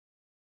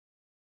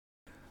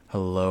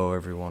Hello,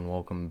 everyone.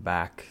 Welcome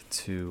back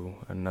to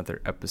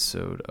another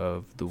episode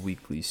of the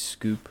Weekly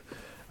Scoop.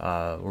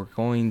 We're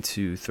going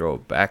to throw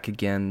it back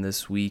again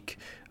this week.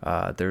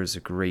 There's a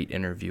great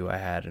interview I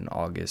had in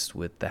August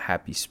with the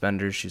Happy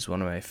Spender. She's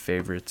one of my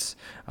favorites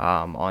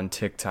on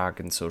TikTok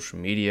and social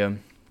media.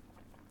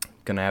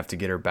 Gonna have to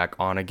get her back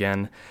on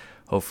again.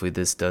 Hopefully,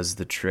 this does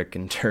the trick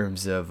in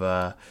terms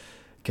of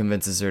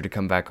convinces her to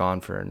come back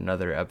on for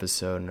another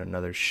episode and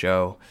another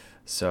show.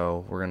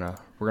 So we're gonna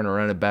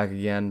run it back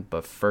again,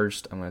 but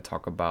first I'm gonna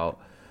talk about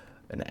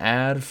an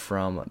ad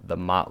from The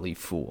Motley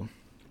Fool.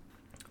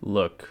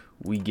 Look,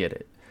 we get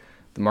it.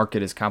 The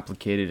market is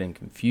complicated and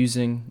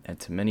confusing, and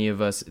to many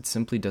of us, it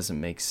simply doesn't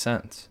make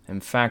sense. In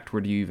fact,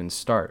 where do you even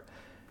start?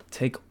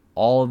 Take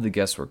all of the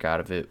guesswork out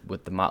of it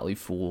with The Motley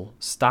Fool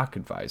Stock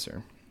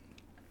Advisor.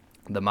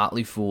 The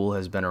Motley Fool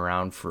has been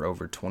around for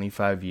over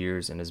 25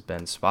 years and has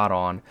been spot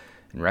on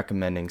in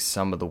recommending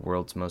some of the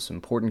world's most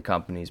important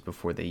companies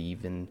before they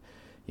even,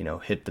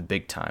 hit the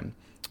big time.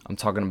 I'm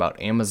talking about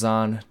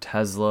Amazon,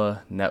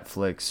 Tesla,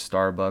 Netflix,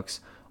 Starbucks,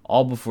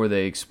 all before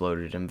they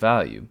exploded in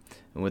value.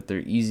 And with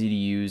their easy to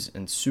use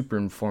and super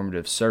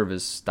informative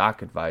service,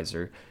 Stock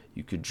Advisor,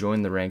 you could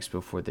join the ranks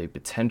before they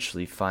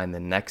potentially find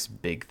the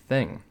next big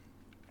thing.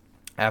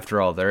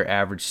 After all, their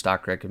average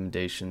stock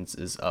recommendations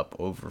is up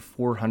over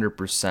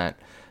 400%,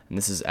 and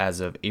this is as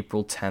of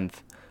April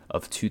 10th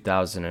of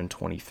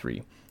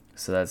 2023.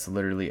 So that's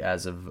literally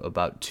as of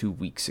about 2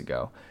 weeks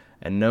ago.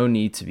 And no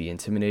need to be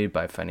intimidated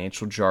by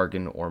financial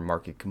jargon or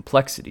market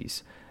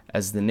complexities.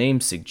 As the name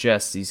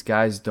suggests, these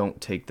guys don't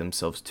take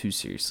themselves too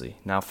seriously.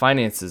 Now,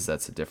 finances,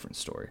 that's a different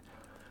story.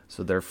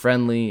 So their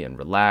friendly and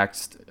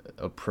relaxed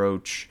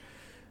approach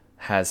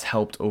has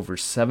helped over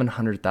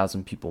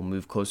 700,000 people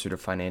move closer to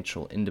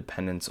financial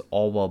independence,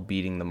 all while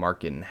beating the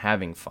market and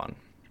having fun.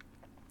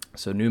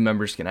 So new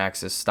members can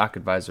access Stock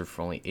Advisor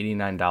for only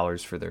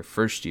 $89 for their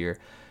first year,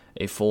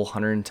 a full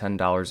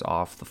 $110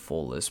 off the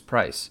full list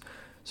price.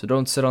 So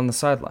don't sit on the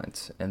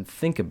sidelines and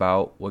think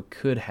about what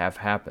could have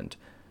happened.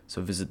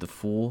 So visit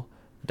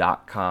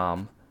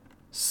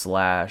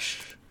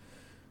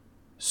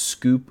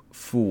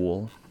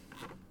thefool.com/scoopfool,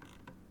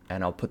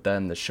 and I'll put that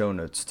in the show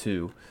notes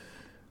too.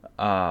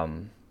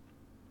 And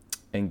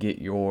get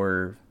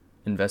your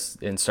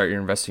start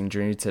your investing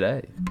journey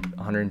today.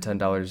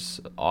 $110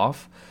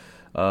 off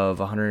of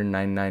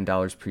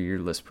 $199 per year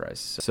list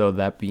price. So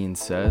that being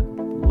said,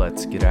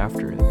 let's get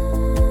after it.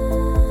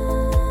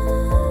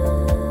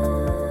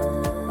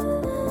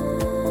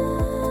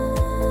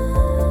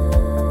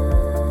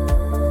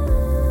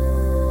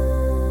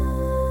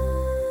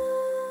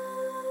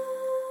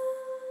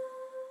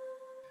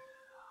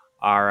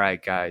 All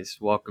right, guys,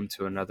 welcome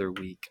to another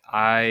week.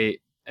 I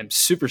am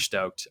super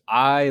stoked.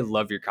 I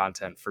love your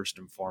content first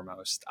and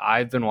foremost.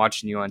 I've been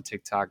watching you on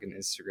TikTok and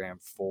Instagram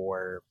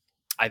for,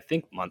 I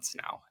think, months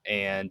now.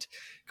 And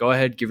go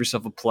ahead, give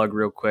yourself a plug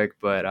real quick,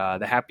 but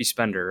the Happy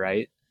Spender,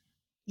 right?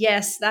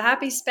 Yes, the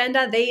Happy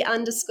Spender,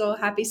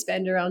 _Happy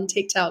Spender on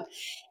TikTok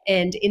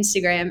and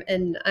Instagram.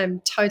 And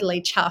I'm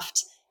totally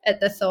chuffed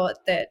at the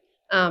thought that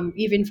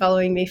you've been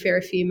following me for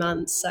a few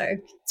months. So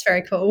it's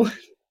very cool.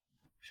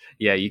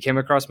 Yeah, you came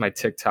across my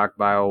TikTok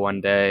bio one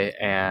day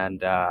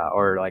and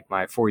or like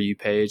my For You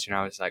page, and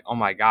I was like, oh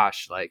my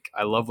gosh, like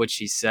I love what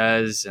she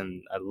says,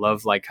 and I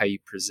love like how you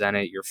present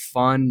it. You're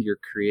fun, you're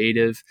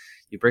creative,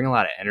 you bring a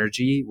lot of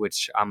energy,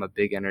 which I'm a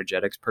big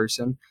energetics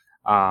person,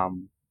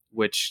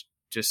 which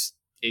just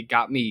it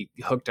got me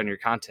hooked on your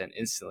content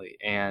instantly.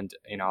 And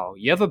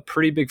you have a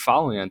pretty big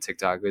following on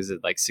TikTok. Is it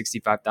like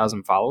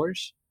 65,000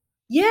 followers?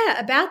 Yeah,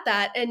 about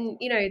that. And,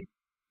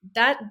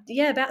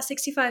 about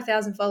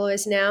 65,000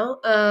 followers now.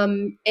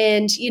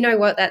 And you know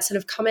what, that sort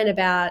of comment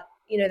about,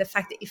 the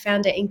fact that you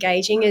found it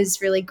engaging is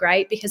really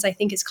great, because I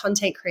think as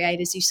content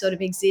creators, you sort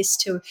of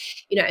exist to,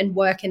 and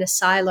work in a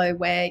silo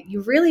where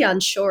you're really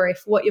unsure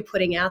if what you're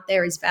putting out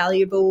there is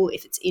valuable,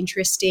 if it's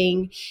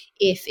interesting,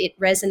 if it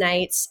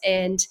resonates.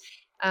 And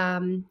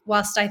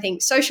whilst I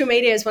think social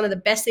media is one of the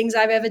best things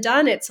I've ever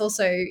done, it's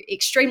also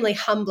extremely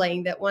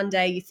humbling that one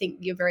day you think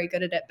you're very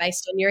good at it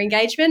based on your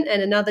engagement,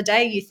 and another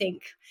day you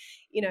think,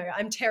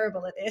 I'm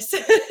terrible at this.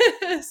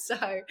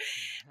 So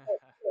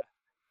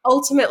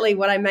ultimately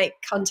what I make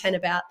content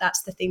about,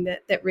 that's the thing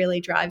that really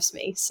drives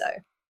me. So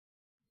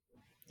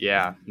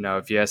Yeah, no,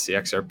 if you ask the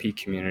XRP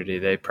community,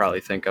 they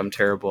probably think I'm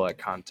terrible at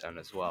content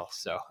as well.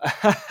 So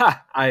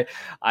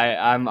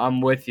I'm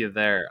with you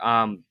there.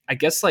 I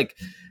guess like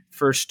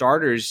for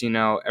starters,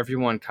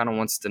 everyone kind of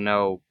wants to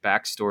know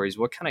backstories.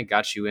 What kind of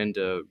got you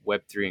into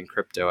Web3 and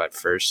crypto at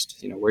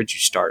first? Where'd you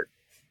start?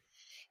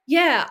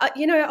 yeah,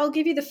 I'll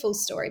give you the full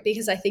story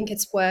because I think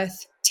it's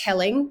worth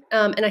telling,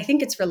 and I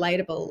think it's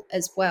relatable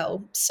as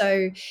well.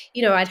 So,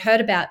 I'd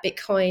heard about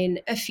Bitcoin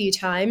a few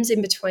times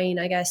in between,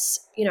 I guess,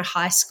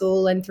 high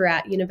school and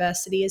throughout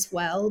university as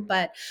well,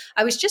 but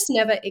I was just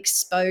never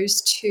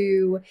exposed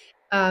to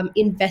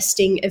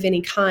investing of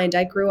any kind.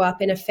 I grew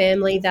up in a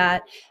family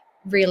that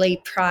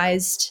really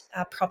prized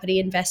property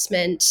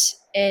investment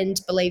and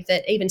believed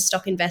that even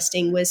stock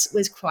investing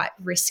was quite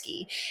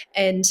risky.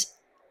 And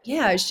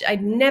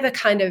I'd never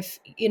kind of,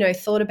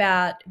 thought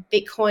about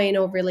Bitcoin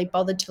or really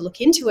bothered to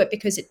look into it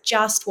because it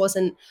just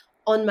wasn't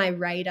on my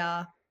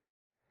radar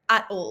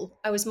at all.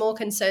 I was more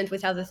concerned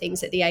with other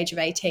things at the age of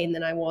 18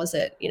 than I was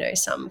at,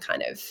 some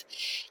kind of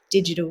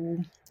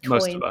digital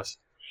Most coin. of us.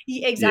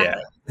 Yeah, Yeah.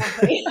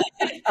 exactly.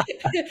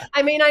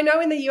 I mean, I know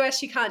in the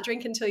US you can't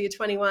drink until you're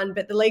 21,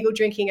 but the legal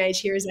drinking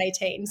age here is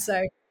 18.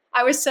 So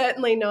I was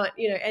certainly not,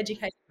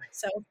 educating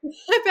myself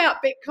about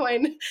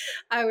Bitcoin.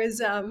 I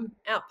was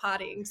out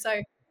partying.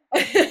 So,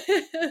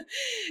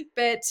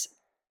 but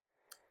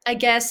I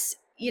guess,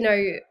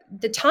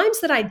 the times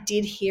that I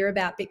did hear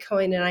about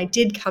Bitcoin and I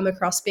did come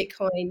across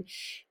Bitcoin,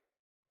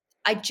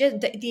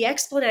 the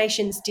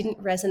explanations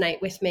didn't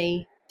resonate with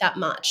me that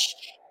much.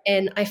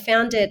 And I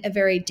found it a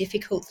very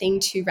difficult thing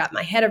to wrap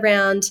my head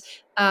around.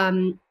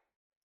 Um,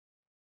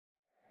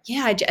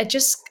 I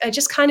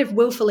just kind of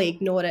willfully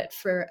ignored it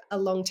for a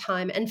long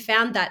time and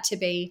found that to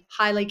be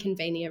highly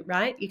convenient,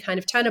 right? You kind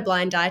of turn a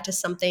blind eye to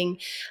something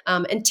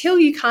until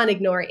you can't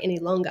ignore it any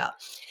longer.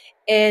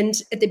 And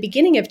at the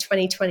beginning of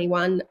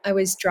 2021, I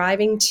was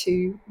driving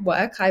to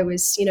work. I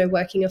was,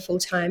 working a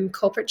full-time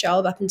corporate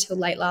job up until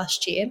late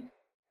last year.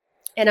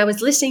 And I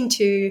was listening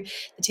to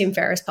the Tim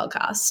Ferriss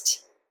podcast.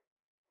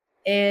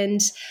 And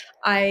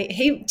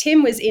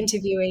Tim was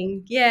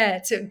interviewing.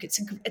 Yeah,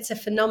 it's a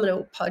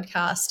phenomenal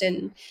podcast,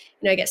 and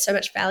I get so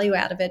much value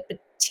out of it. But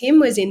Tim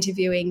was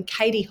interviewing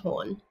Katie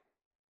Horn,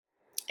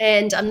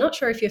 and I'm not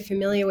sure if you're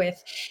familiar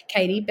with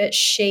Katie, but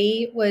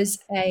she was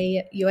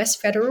a US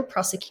federal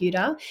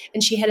prosecutor,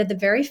 and she headed the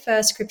very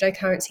first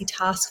cryptocurrency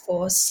task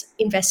force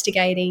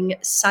investigating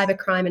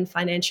cybercrime and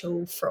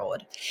financial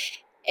fraud.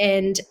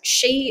 And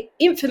she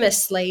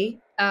infamously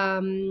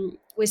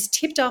was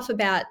tipped off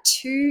about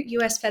two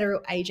US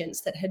federal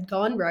agents that had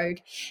gone rogue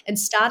and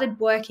started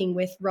working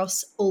with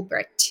Ross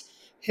Ulbricht,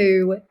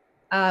 who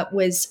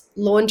was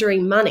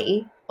laundering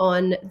money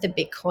on the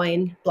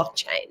Bitcoin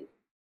blockchain.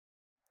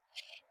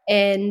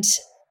 And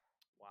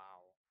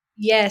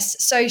yes,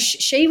 so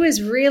she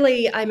was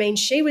really, I mean,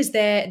 she was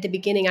there at the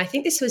beginning. I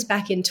think this was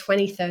back in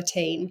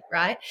 2013,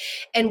 right?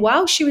 And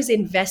while she was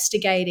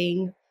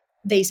investigating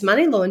these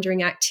money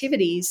laundering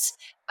activities,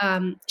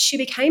 she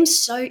became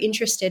so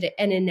interested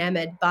and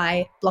enamored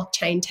by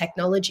blockchain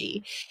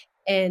technology.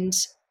 And,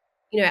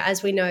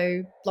 as we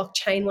know,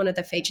 blockchain, one of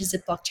the features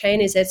of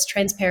blockchain is it's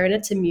transparent,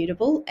 it's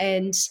immutable.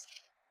 And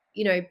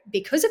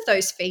because of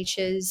those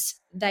features,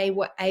 they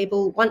were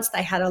able, once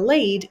they had a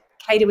lead,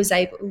 Katie was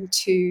able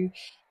to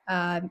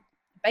uh,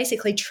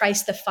 basically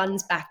trace the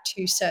funds back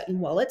to certain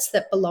wallets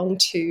that belong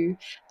to,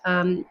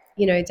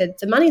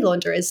 the money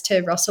launderers,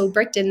 to Russell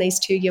Bricht and these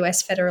two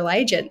US federal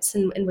agents,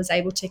 and was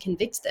able to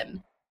convict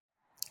them.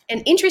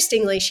 And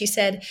interestingly, she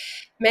said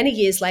many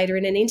years later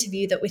in an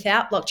interview that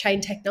without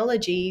blockchain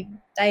technology,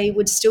 they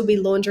would still be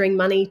laundering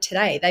money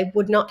today. They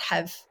would not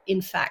have,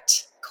 in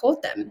fact,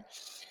 caught them.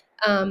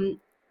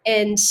 Um,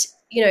 and,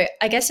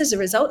 I guess as a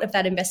result of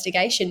that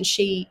investigation,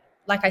 she,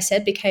 like I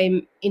said,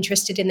 became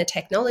interested in the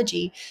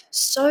technology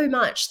so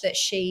much that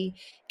she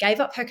gave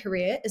up her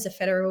career as a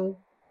federal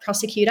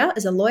prosecutor,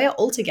 as a lawyer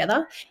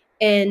altogether,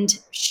 and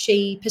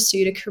she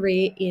pursued a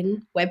career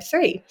in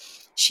Web3.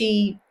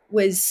 She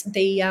was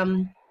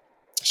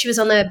she was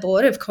on the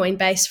board of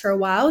Coinbase for a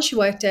while. She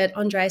worked at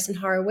Andreessen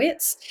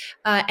Horowitz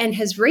and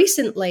has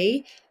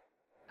recently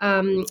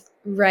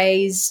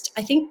raised,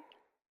 I think,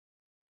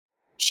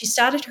 she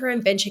started her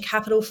own venture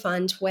capital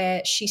fund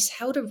where she's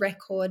held a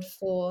record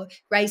for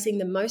raising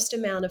the most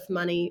amount of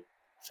money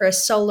for a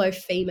solo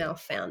female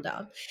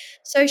founder.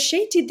 So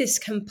she did this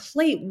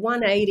complete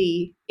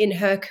 180 in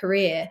her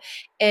career.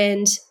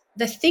 And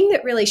the thing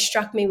that really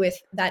struck me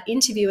with that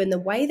interview and the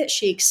way that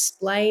she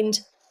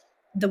explained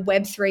the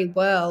Web3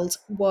 world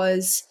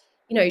was,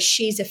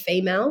 she's a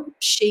female.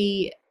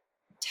 She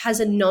has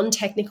a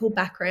non-technical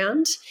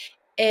background,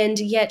 and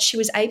yet she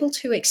was able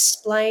to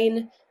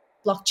explain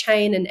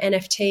blockchain and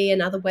NFT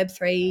and other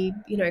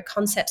Web3,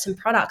 concepts and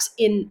products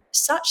in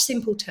such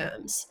simple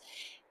terms.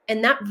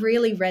 And that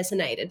really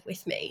resonated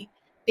with me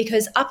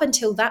because up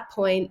until that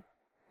point,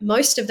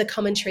 most of the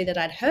commentary that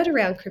I'd heard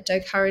around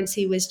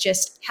cryptocurrency was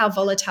just how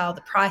volatile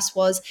the price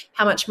was,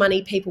 how much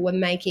money people were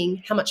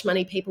making, how much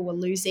money people were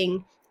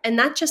losing. And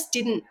that just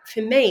didn't,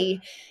 for me,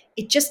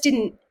 it just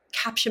didn't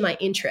capture my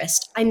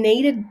interest. I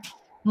needed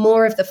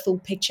more of the full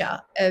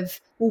picture of,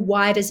 well,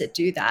 why does it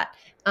do that?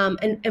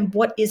 And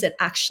what is it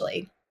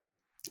actually?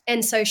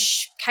 And so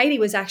Katie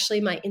was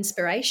actually my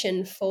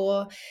inspiration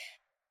for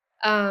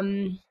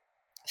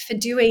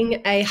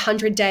doing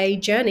 100-day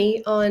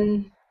journey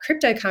on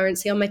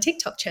cryptocurrency on my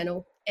TikTok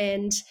channel.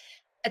 And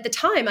at the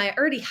time, I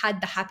already had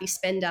the happy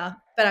spender,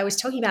 but I was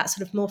talking about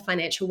sort of more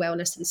financial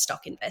wellness and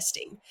stock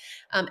investing.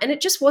 And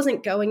it just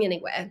wasn't going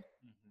anywhere.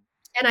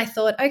 And I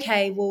thought,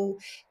 okay, well,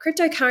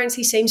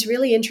 cryptocurrency seems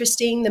really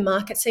interesting. The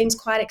market seems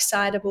quite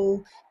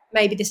excitable.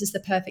 Maybe this is the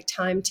perfect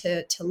time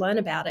to learn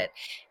about it.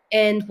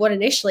 And what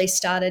initially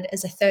started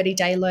as a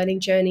 30-day learning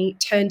journey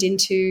turned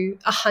into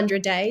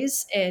 100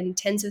 days and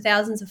tens of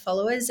thousands of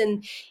followers.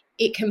 And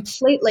it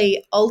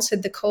completely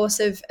altered the course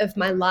of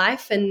my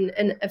life and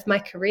of my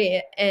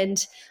career.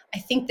 And I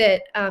think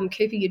that,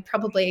 Cooper, you'd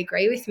probably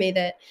agree with me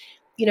that,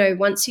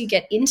 once you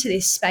get into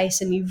this space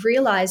and you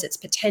realize its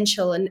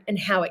potential and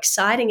how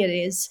exciting it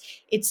is,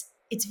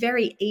 it's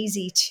very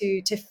easy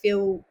to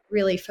feel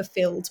really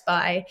fulfilled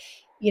by,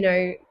 you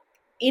know,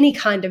 any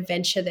kind of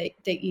venture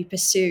that you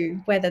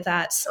pursue, whether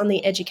that's on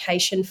the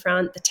education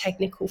front, the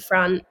technical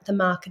front, the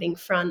marketing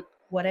front,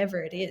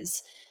 whatever it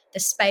is. The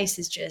space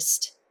is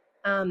just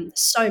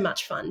so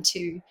much fun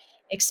to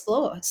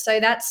explore. So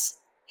that's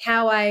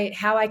how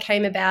I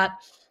came about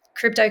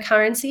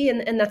cryptocurrency,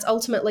 and that's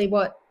ultimately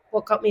what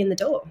got me in the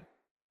door.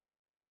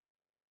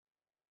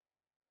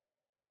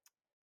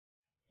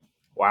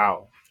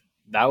 Wow,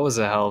 that was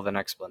a hell of an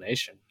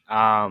explanation.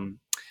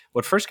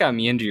 What first got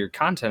me into your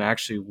content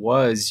actually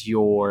was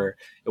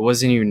it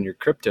wasn't even your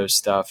crypto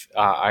stuff.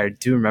 I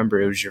do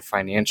remember it was your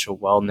financial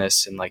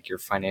wellness and like your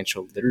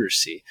financial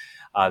literacy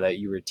that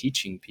you were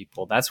teaching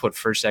people. That's what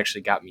first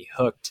actually got me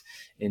hooked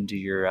into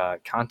your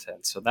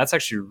content. So that's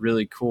actually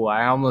really cool.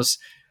 I almost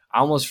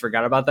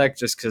forgot about that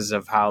just because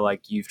of how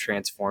like you've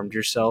transformed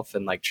yourself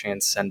and like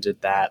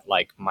transcended that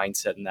like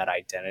mindset and that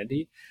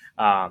identity.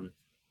 Um,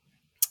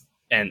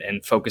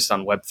 and focused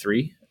on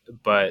Web3.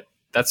 But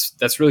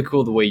that's really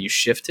cool the way you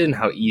shifted and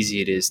how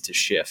easy it is to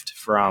shift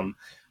from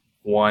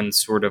one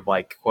sort of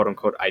like quote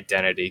unquote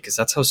identity, because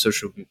that's how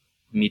social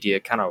media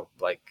kind of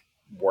like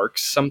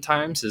works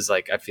sometimes. Is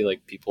like I feel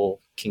like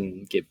people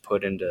can get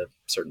put into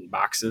certain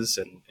boxes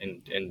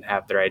and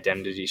have their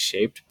identity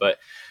shaped, but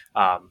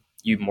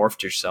you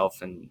morphed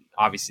yourself and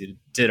obviously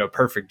did a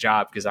perfect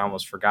job, because I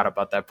almost forgot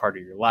about that part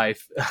of your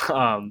life.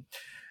 um,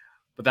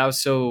 but that was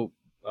so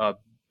uh,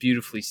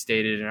 beautifully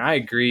stated, and I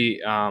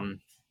agree.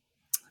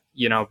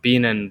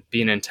 Being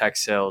in tech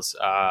sales,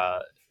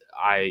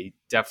 I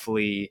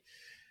definitely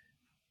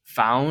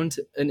found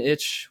an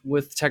itch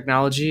with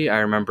technology. I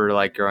remember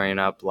like growing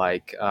up,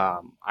 like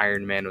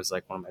Iron Man was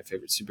like one of my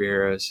favorite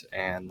superheroes,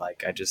 and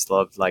like I just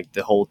loved like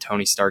the whole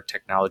Tony Stark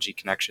technology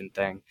connection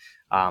thing.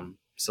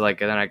 So like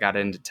then I got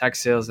into tech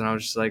sales, and I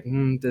was just like,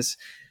 this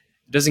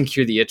doesn't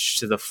cure the itch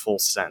to the full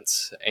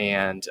sense.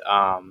 And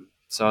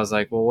so I was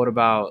like, well, what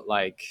about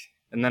like,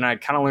 and then I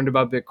kind of learned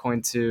about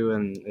Bitcoin too,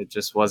 and it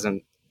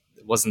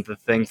wasn't the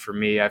thing for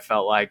me. I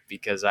felt like,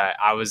 because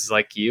I was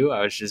like you,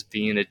 I was just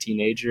being a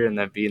teenager and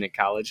then being a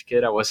college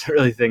kid. I wasn't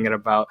really thinking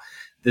about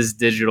this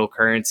digital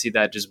currency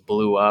that just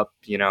blew up.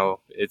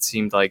 It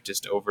seemed like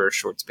just over a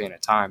short span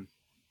of time.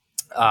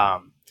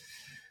 Um,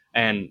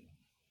 and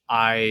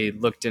I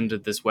looked into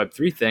this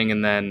Web3 thing,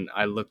 and then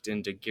I looked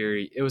into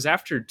Gary. It was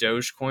after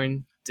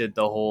Dogecoin did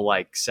the whole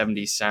like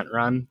 70 cent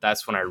run.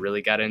 That's when I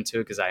really got into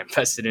it, because I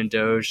invested in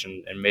Doge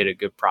and made a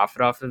good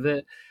profit off of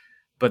it.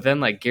 But then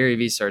like Gary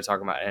Vee started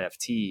talking about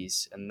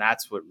NFTs, and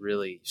that's what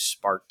really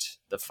sparked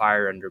the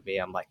fire under me.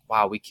 I'm like,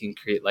 wow, we can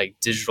create like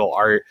digital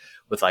art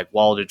with like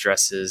wallet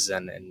addresses,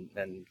 and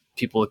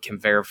people can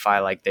verify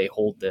like they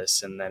hold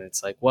this. And then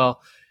it's like,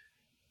 well,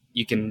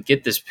 you can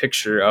get this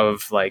picture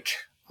of like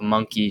a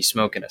monkey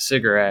smoking a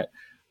cigarette,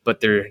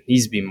 but there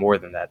needs to be more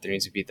than that. There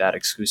needs to be that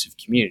exclusive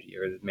community,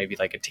 or maybe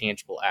like a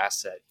tangible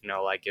asset.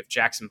 Like if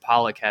Jackson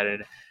Pollock had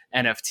an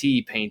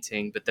NFT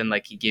painting, but then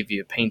like he gave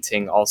you a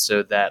painting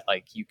also that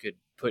like you could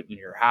put in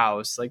your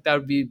house, like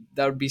that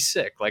would be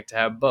sick. Like to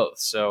have both.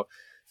 So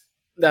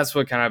that's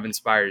what kind of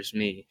inspires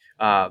me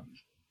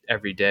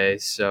every day.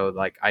 So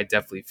like I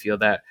definitely feel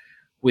that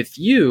with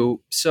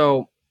you.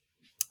 So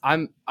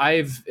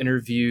I've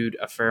interviewed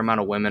a fair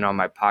amount of women on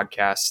my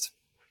podcast.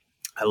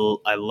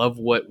 I love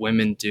what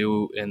women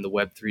do in the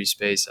Web3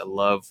 space. I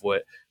love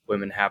what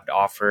women have to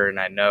offer, and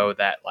I know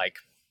that like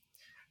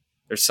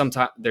there's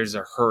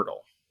a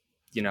hurdle,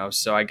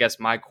 So I guess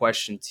my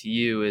question to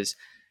you is,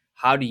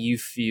 how do you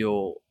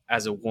feel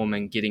as a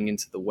woman getting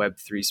into the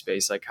Web3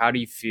 space? Like, how do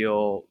you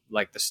feel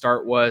like the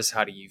start was?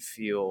 How do you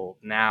feel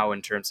now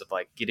in terms of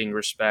like getting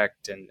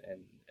respect and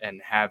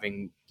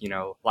having,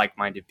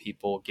 like-minded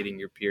people, getting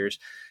your peers,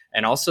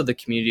 and also the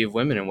community of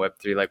women in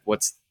Web3? Like,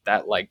 what's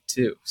that like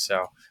too?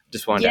 So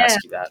just wanted to Yeah,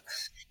 ask you that.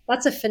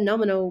 that's a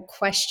phenomenal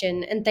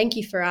question, and thank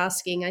you for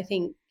asking. I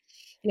think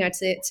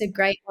it's a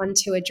great one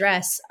to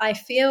address. I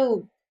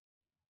feel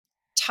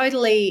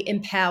totally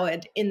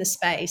empowered in the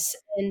space,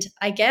 and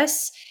I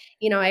guess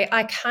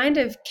I kind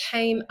of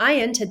I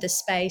entered the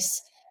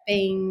space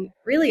being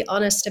really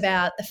honest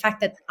about the fact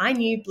that I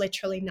knew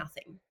literally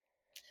nothing.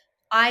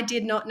 I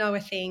did not know a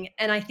thing.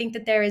 And I think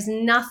that there is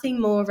nothing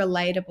more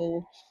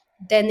relatable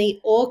than the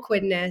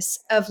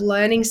awkwardness of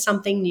learning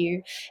something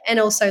new, and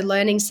also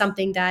learning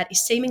something that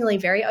is seemingly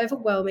very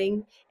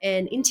overwhelming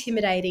and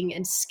intimidating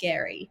and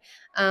scary.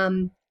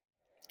 And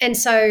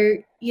so,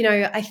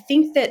 I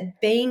think that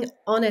being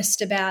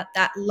honest about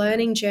that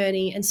learning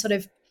journey and sort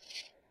of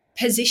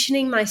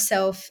positioning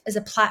myself as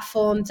a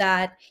platform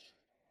that,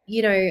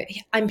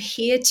 I'm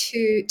here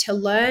to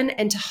learn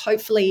and to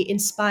hopefully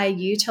inspire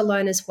you to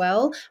learn as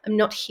well. I'm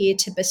not here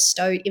to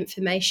bestow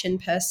information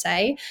per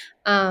se,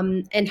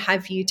 and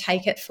have you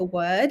take it for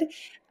word,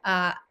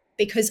 uh,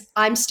 because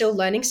I'm still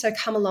learning. So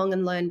come along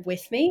and learn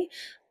with me.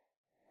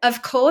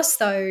 Of course,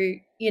 though,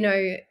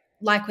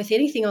 like with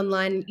anything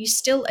online, you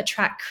still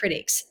attract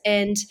critics.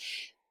 And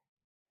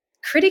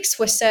critics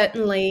were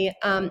certainly,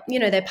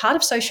 they're part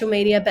of social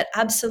media, but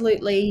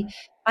absolutely,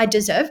 I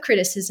deserve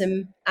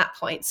criticism at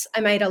points.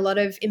 I made a lot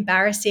of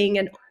embarrassing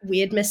and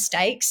weird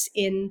mistakes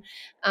in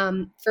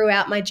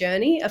throughout my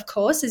journey. Of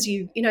course, as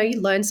you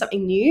learn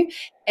something new,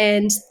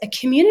 and a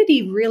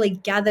community really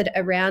gathered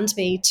around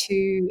me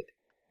to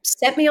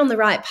set me on the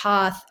right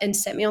path and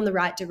set me on the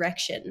right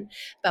direction.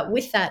 But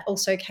with that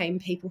also came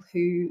people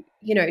who,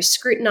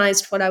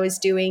 scrutinized what I was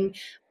doing.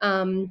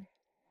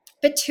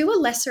 But to a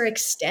lesser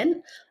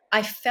extent,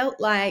 I felt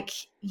like,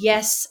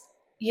 yes,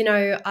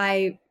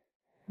 I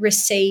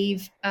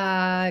receive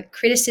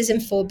criticism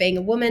for being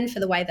a woman, for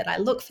the way that I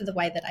look, for the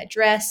way that I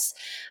dress.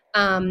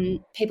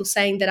 People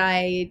saying that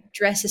I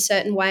dress a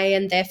certain way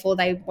and therefore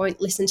they won't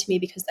listen to me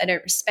because they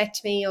don't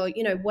respect me, or,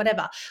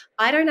 whatever.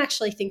 I don't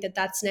actually think that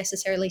that's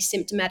necessarily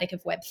symptomatic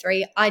of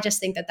Web3. I just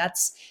think that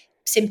that's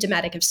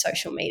symptomatic of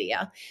social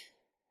media.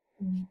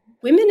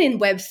 Women in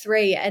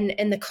Web3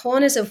 and the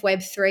corners of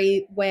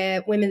Web3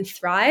 where women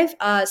thrive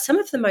are some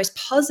of the most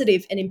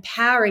positive and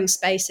empowering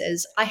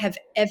spaces I have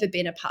ever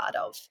been a part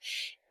of.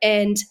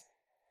 And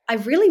I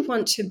really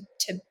want to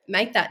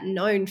make that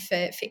known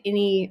for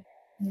any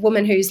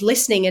woman who's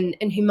listening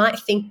and who might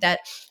think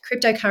that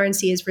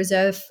cryptocurrency is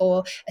reserved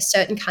for a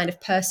certain kind of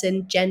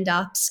person,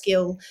 gender,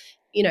 skill,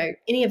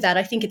 any of that.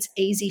 I think it's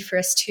easy for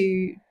us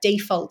to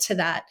default to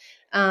that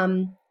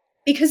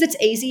because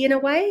it's easy in a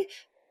way,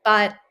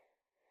 but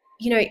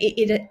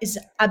it is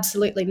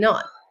absolutely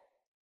not.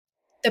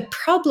 The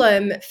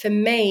problem for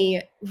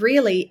me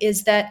really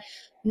is that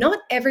not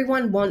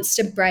everyone wants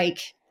to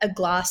break a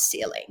glass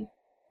ceiling,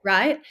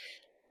 right?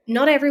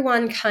 Not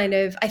everyone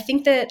I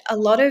think that a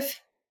lot of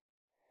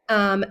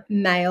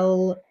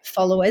male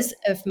followers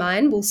of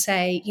mine will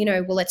say,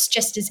 well, it's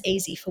just as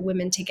easy for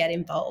women to get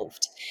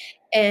involved.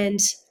 And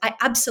I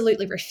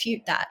absolutely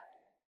refute that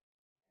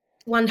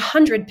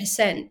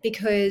 100%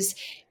 because,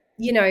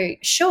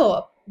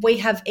 sure, we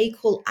have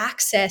equal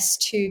access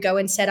to go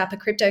and set up a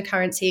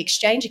cryptocurrency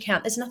exchange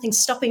account. There's nothing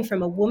stopping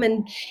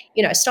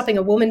stopping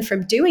a woman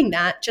from doing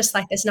that, just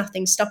like there's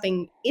nothing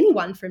stopping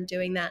anyone from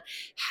doing that.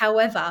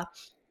 However,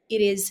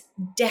 it is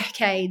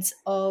decades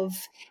of,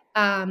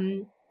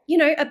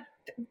 a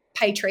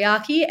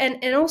patriarchy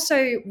and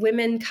also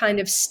women kind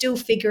of still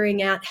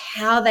figuring out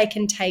how they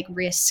can take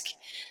risk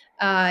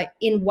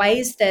in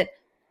ways that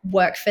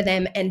work for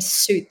them and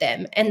suit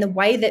them. And the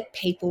way that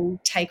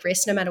people take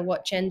risks, no matter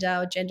what gender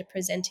or gender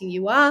presenting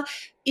you are,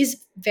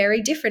 is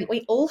very different.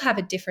 We all have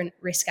a different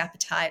risk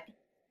appetite.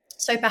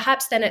 So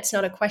perhaps then it's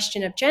not a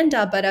question of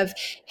gender, but of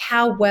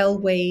how well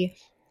we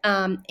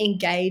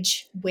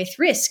engage with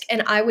risk.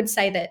 And I would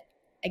say that,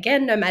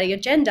 again, no matter your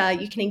gender,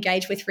 you can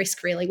engage with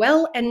risk really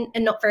well and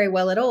not very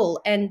well at all.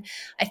 And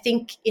I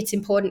think it's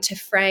important to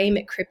frame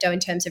crypto in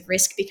terms of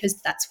risk because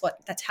that's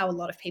how a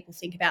lot of people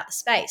think about the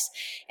space.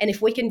 And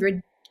if we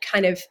can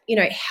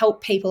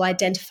help people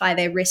identify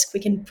their risk, we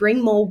can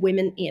bring more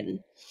women in.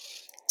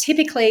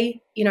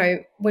 Typically,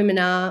 women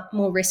are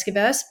more risk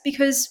averse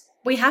because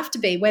we have to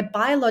be. We're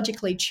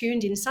biologically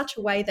tuned in such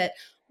a way that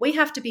we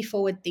have to be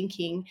forward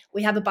thinking.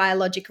 We have a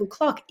biological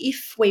clock.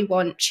 If we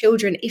want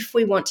children, if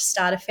we want to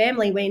start a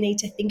family, we need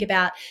to think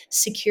about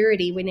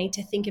security. We need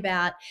to think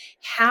about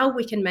how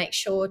we can make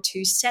sure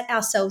to set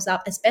ourselves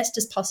up as best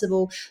as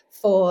possible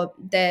for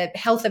the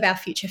health of our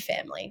future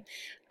family.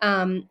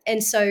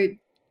 And so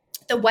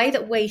the way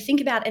that we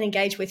think about and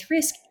engage with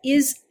risk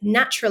is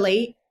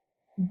naturally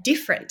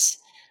different.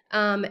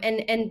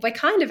 And we're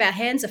our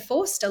hands are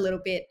forced a little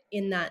bit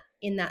in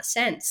that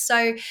sense.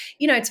 So,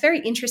 it's very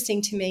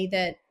interesting to me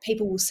that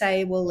people will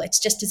say, well, it's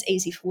just as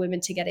easy for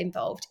women to get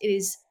involved. It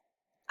is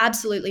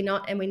absolutely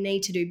not. And we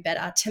need to do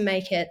better to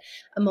make it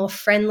a more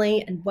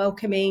friendly and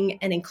welcoming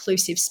and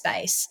inclusive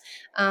space.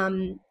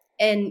 And,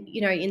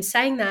 in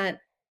saying that,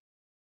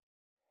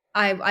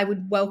 I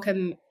would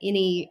welcome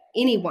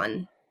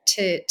anyone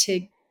to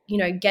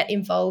get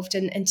involved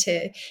and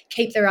to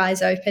keep their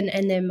eyes open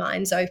and their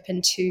minds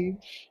open to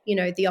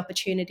the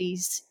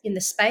opportunities in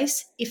the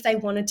space if they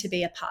wanted to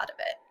be a part of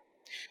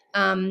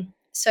it.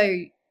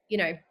 So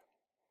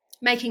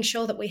making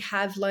sure that we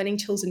have learning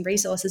tools and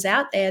resources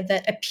out there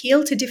that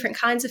appeal to different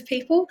kinds of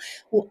people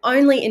will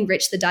only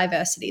enrich the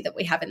diversity that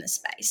we have in the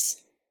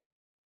space.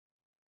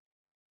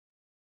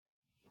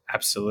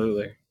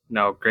 Absolutely.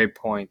 No, great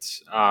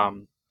points.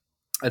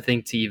 I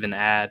think to even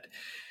add,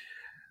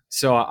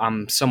 so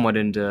I'm somewhat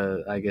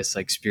into, I guess,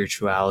 like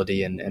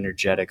spirituality and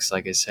energetics,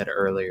 like I said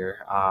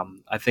earlier.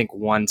 I think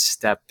one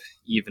step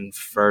even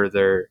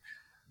further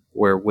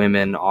where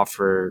women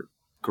offer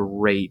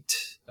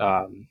great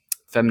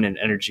feminine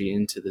energy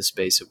into the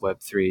space of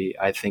Web3,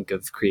 I think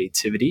of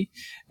creativity.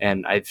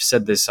 And I've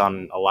said this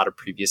on a lot of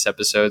previous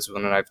episodes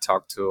when I've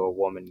talked to a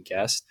woman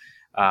guest.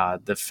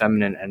 The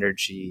feminine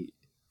energy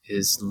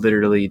is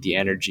literally the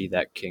energy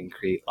that can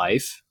create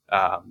life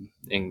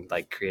in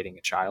like creating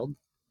a child.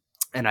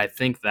 And I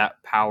think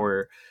that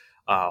power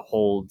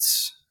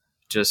holds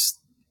just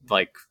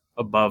like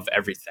above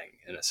everything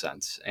in a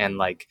sense. And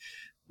like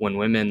when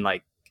women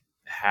like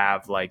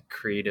have like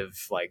creative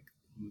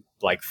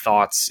like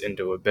thoughts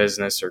into a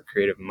business or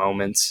creative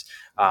moments,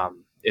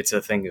 it's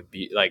a thing of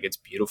like it's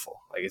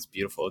beautiful. Like it's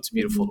beautiful. It's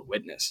beautiful to Mhm.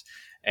 witness.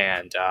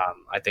 And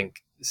I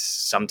think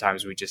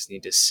sometimes we just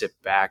need to sit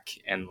back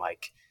and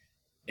like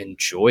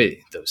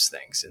enjoy those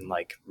things and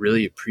like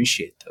really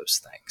appreciate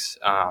those things.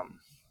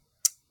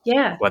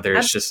 Yeah, Whether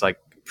it's absolutely. just like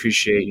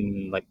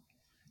appreciating like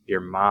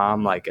your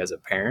mom like as a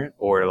parent,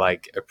 or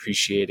like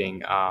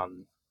appreciating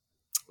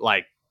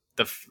like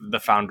the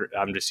founder.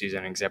 I'm just using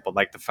an example,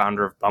 like the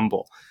founder of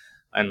Bumble,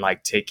 and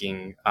like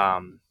taking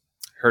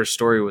her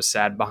story was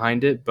sad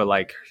behind it, but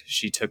like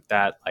she took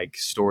that like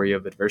story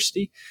of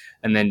adversity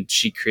and then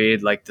she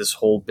created like this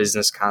whole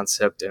business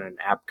concept and an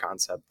app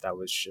concept that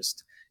was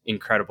just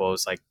incredible. It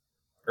was like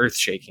earth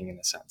shaking in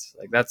a sense.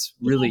 Like that's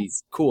really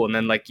Yes. cool. And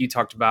then like you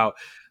talked about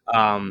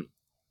um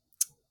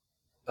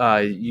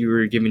you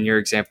were giving your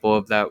example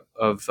of that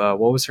of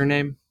what was her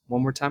name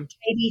one more time?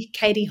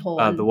 Katie The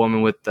Horn.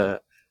 woman with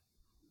the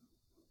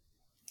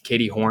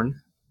Katie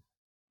Horn.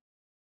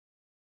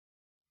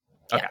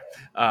 Yeah.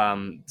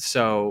 Okay.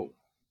 So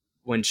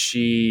when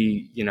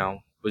she,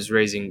 was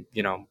raising,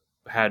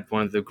 had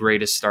one of the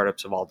greatest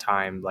startups of all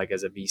time, like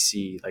as a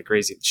VC, like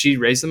she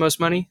raised the most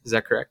money. Is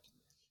that correct?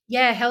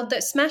 Yeah,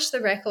 smashed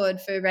the record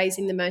for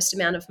raising the most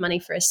amount of money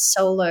for a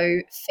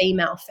solo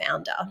female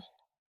founder.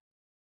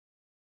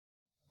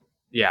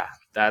 Yeah,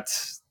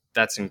 that's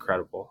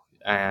incredible.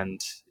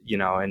 And,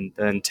 and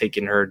then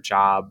taking her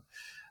job,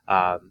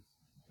 um,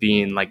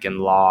 being like in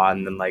law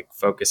and then like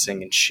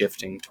focusing and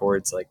shifting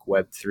towards like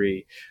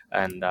Web3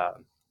 and,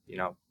 you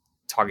know,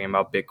 talking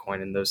about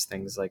Bitcoin and those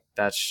things, like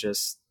that's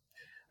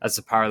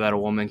the power that a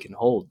woman can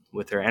hold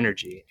with her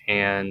energy.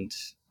 And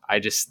I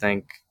just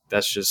think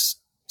that's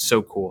just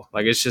so cool.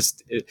 Like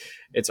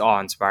it's awe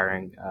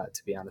inspiring,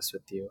 to be honest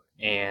with you.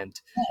 And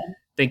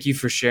thank you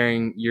for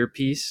sharing your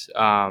piece.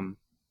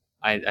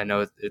 I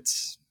know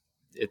it's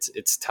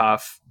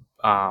tough,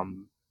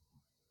 um,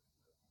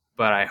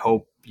 but I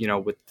hope,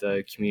 with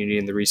the community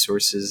and the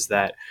resources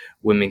that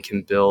women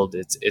can build,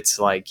 it's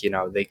like,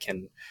 they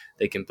can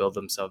build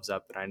themselves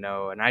up. And I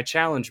know, and I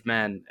challenge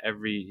men,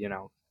 every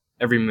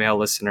male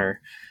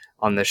listener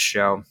on this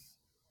show,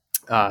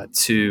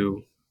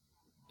 to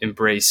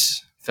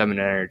embrace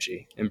feminine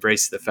energy,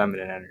 embrace the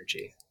feminine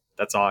energy.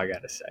 That's all I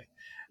got to say.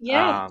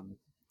 Yeah. Um,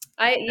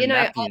 I you and know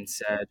that being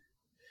said,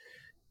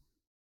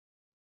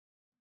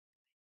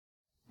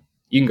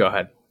 you can go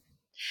ahead.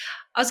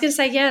 I was going to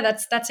say, yeah,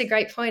 that's a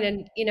great point.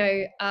 And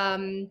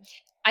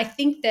I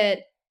think that,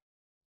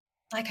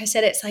 like I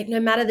said, it's like no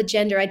matter the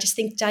gender, I just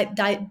think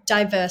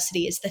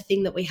diversity is the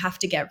thing that we have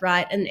to get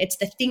right, and it's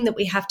the thing that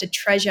we have to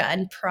treasure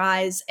and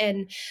prize.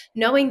 And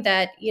knowing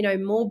that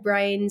more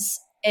brains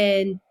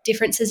and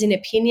differences in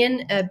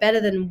opinion are better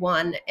than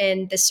one,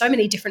 and there's so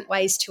many different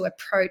ways to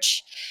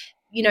approach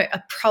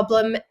a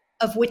problem,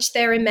 of which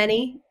there are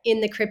many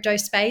in the crypto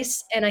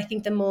space. And I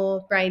think the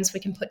more brains we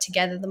can put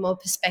together, the more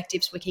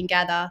perspectives we can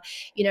gather,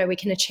 we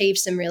can achieve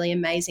some really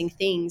amazing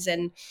things.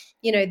 And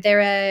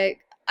there are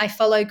I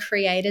follow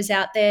creators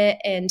out there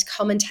and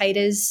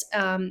commentators,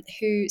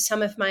 who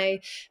some of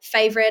my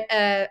favorite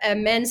are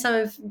men.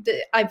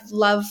 I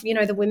love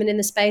the women in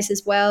the space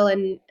as well,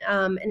 and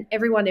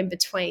everyone in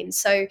between.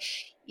 So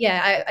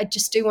yeah, I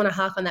just do want to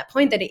hark on that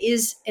point that it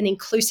is an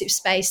inclusive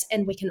space,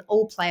 and we can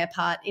all play a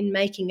part in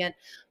making it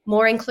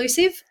more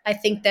inclusive. I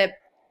think that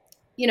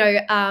you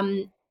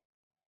know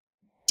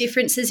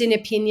differences in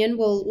opinion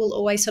will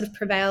always sort of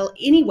prevail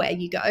anywhere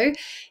you go.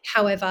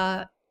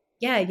 However,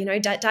 yeah,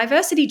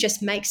 diversity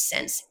just makes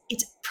sense.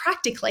 It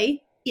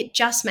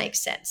just makes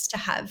sense to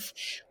have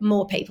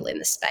more people in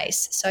the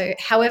space. So,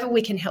 however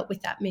we can help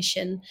with that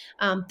mission,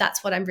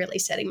 that's what I'm really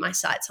setting my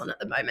sights on at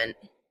the moment.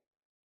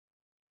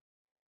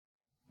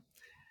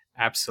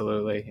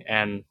 Absolutely.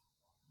 And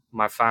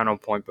my final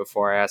point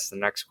before I ask the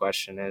next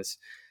question is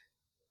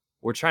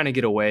we're trying to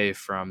get away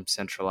from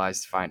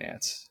centralized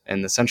finance.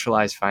 And the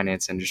centralized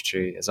finance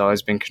industry has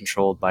always been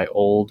controlled by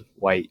old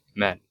white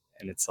men.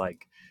 And it's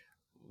like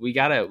we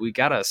gotta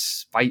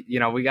spice,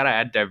 we gotta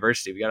add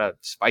diversity. We gotta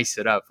spice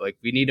it up. Like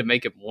we need to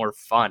make it more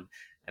fun.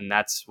 And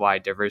that's why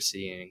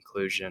diversity and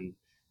inclusion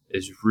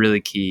is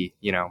really key.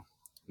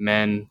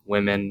 Men,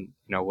 women,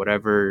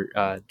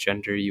 whatever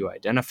gender you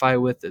identify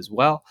with as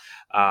well.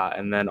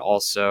 And then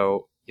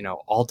also,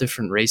 all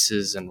different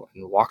races and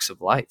walks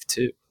of life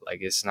too. Like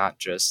it's not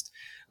just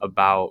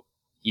about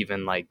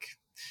even like,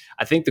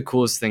 I think the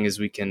coolest thing is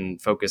we can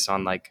focus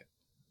on like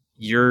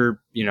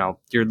you're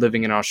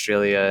living in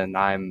Australia and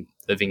I'm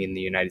living in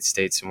the United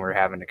States and we're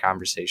having a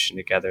conversation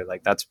together.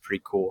 Like that's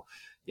pretty cool,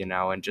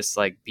 and just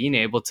like being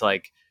able to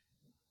like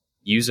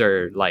use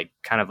our like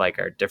kind of like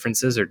our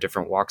differences or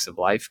different walks of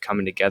life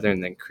coming together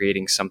and then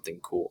creating something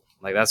cool.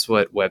 Like that's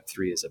what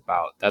Web3 is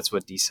about. That's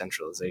what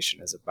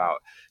decentralization is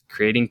about.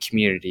 Creating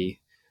community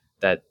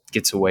that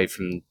gets away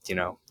from,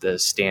 the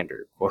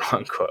standard, quote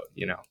unquote,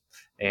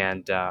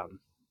 And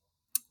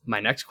my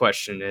next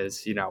question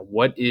is,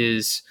 what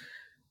is,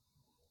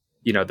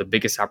 the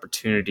biggest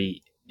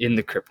opportunity in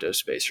the crypto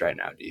space right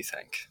now, do you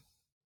think?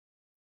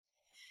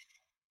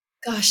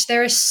 Gosh,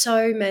 there are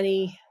so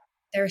many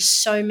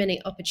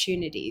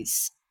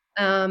opportunities.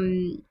 I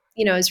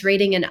was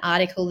reading an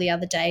article the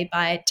other day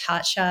by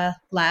Tacha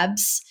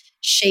Labs.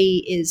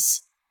 She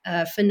is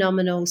a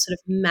phenomenal sort of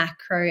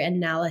macro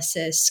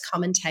analysis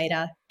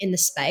commentator in the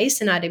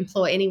space, and I'd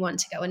implore anyone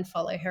to go and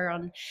follow her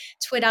on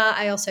Twitter.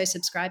 I also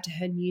subscribe to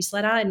her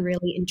newsletter and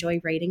really enjoy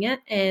reading it.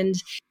 And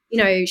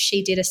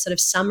she did a sort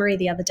of summary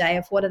the other day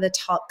of what are the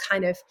top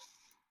kind of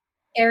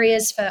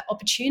areas for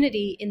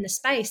opportunity in the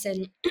space,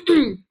 and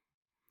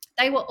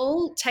they were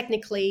all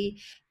technically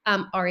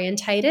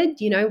orientated,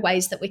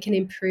 ways that we can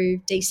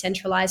improve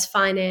decentralized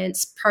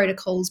finance,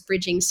 protocols,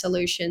 bridging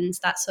solutions,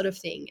 that sort of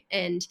thing.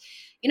 And,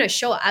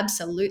 sure,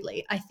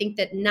 absolutely. I think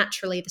that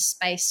naturally the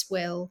space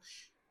will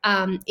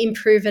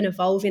improve and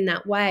evolve in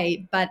that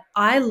way. But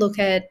I look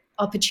at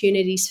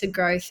opportunities for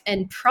growth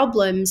and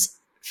problems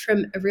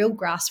from a real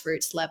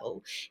grassroots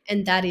level,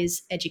 and that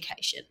is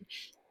education.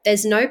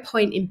 There's no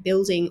point in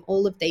building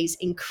all of these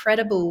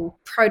incredible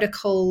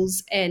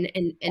protocols and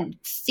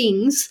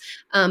things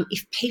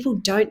if people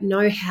don't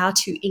know how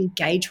to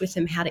engage with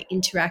them, how to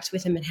interact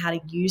with them, and how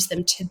to use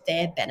them to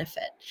their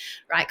benefit,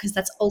 right? Because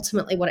that's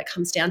ultimately what it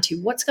comes down to.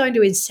 What's going to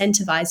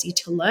incentivize you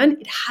to learn?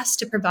 It has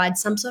to provide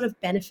some sort of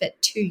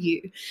benefit to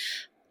you.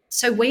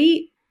 So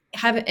we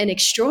have an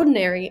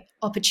extraordinary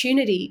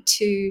opportunity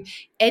to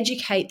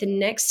educate the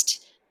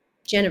next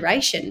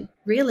generation,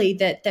 really,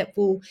 that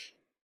will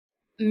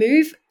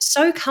move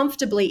so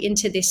comfortably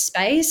into this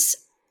space,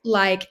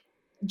 like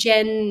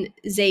Gen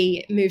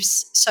Z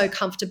moves so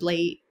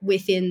comfortably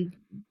within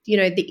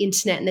the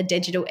internet and the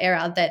digital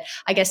era, that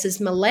I guess as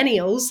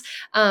millennials,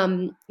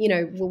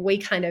 we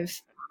kind of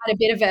had a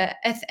bit of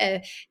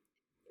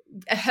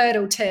a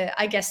hurdle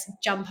to, I guess,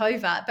 jump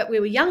over, but we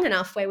were young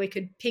enough where we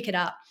could pick it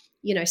up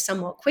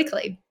somewhat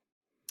quickly.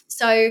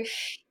 So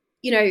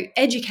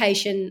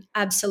education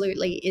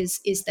absolutely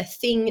is the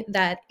thing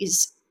that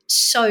is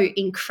so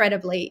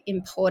incredibly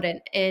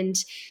important. And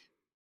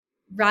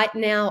right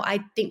now,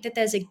 I think that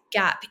there's a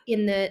gap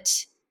in that.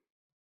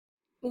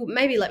 Well,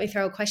 maybe let me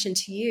throw a question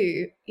to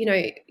you.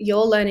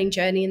 Your learning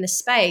journey in the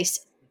space,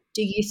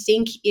 do you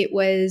think it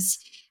was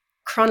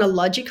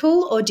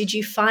chronological, or did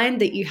you find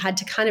that you had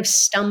to kind of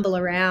stumble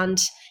around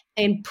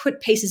and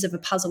put pieces of a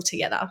puzzle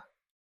together?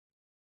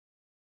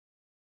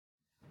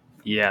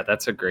 Yeah,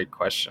 that's a great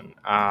question.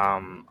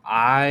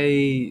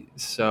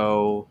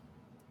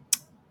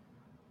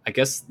 I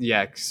guess,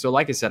 yeah. So,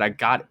 like I said, I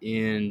got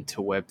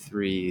into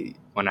Web3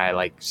 when I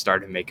like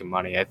started making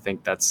money. I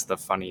think that's the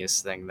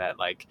funniest thing, that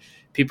like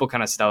people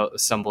kind of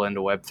stumble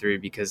into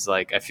Web3 because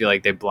like I feel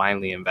like they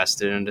blindly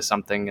invested into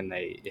something and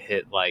they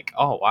hit like,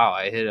 oh wow,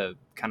 I hit a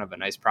kind of a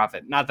nice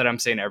profit. Not that I'm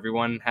saying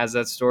everyone has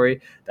that story.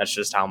 That's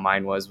just how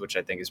mine was, which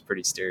I think is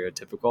pretty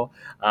stereotypical.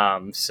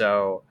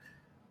 So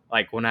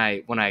like when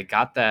I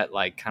got that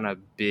like kind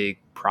of big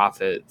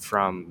profit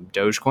from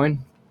Dogecoin,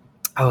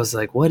 I was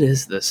like, what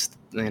is this?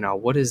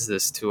 What is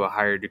this to a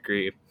higher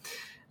degree?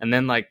 And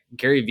then like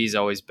Gary Vee's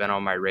always been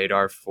on my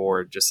radar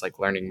for just like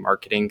learning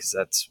marketing, because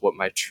that's what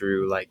my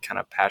true like kind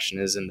of passion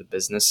is in the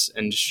business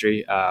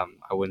industry. I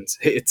wouldn't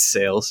say it's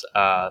sales.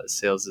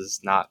 Sales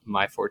is not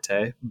my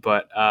forte,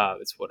 but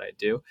it's what I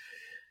do.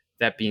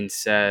 That being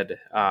said,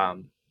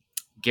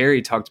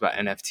 Gary talked about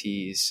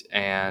NFTs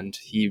and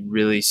he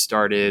really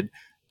started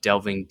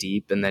delving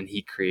deep, and then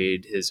he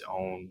created his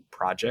own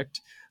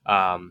project.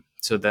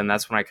 So then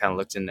that's when I kind of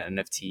looked into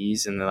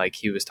NFTs, and then like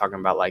he was talking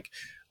about like,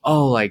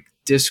 oh, like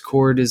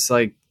Discord is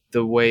like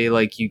the way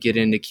like you get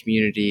into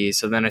community.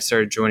 So then I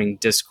started joining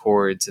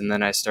Discords, and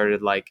then I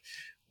started like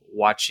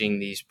watching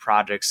these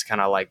projects kind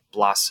of like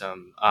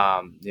blossom,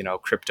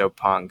 crypto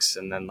punks,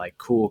 and then like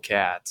cool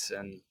cats,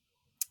 and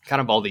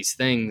kind of all these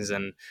things.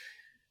 And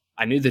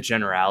I knew the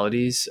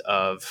generalities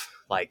of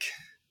like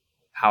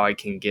how I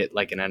can get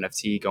like an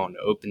NFT going to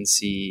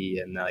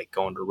OpenSea and like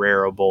going to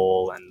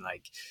Rarible, and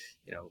like,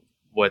 you know,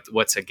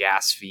 what's a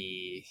gas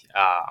fee,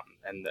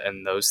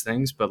 and those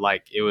things. But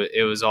like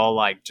it was all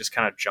like just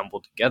kind of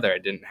jumbled together. I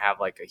didn't have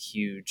like a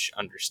huge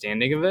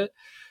understanding of it.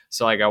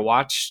 So like I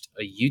watched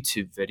a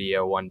YouTube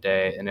video one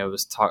day, and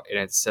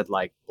it said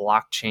like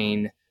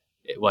blockchain,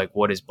 like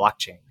what is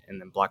blockchain,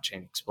 and then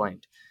blockchain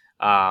explained.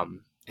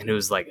 And it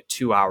was like a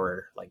 2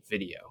 hour like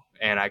video,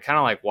 and I kind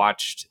of like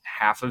watched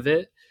half of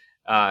it,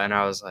 and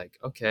I was like,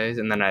 okay.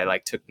 And then I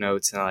like took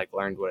notes, and I like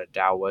learned what a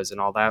DAO was and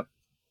all that.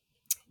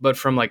 But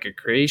from like a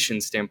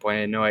creation standpoint,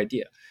 I had no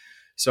idea.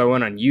 So I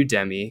went on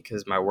Udemy,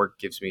 because my work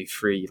gives me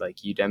free like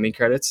Udemy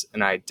credits,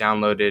 and I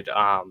downloaded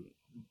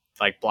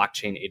like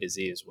blockchain A to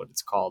Z is what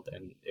it's called,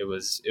 and it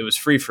was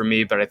free for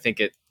me, but I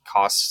think it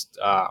costs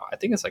I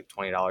think it's like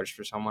 $20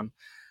 for someone.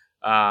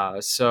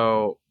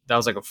 So that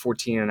was like a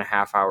 14 and a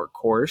half hour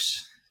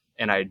course,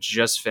 and I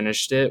just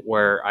finished it,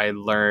 where I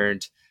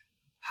learned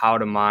how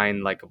to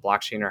mine like a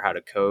blockchain, or how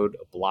to code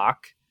a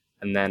block,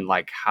 and then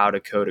like how to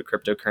code a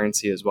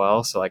cryptocurrency as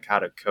well. So like how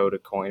to code a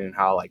coin, and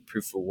how like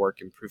proof of work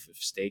and proof of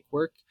stake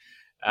work.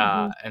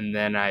 Mm-hmm. And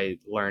then I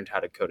learned how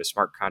to code a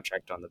smart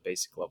contract on the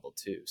basic level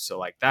too. So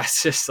like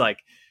that's just like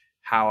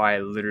how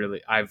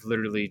I've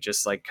literally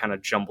just like kind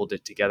of jumbled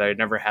it together. I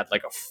never had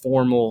like a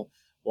formal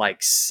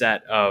like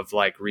set of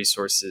like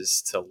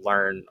resources to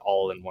learn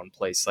all in one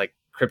place. Like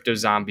Crypto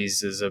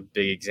Zombies is a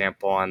big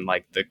example on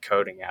like the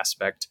coding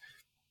aspect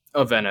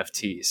of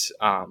NFTs.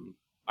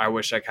 I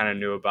wish I kind of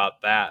knew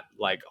about that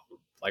like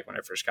when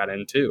I first got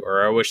into,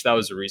 or I wish that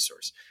was a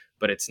resource,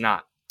 but it's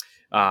not.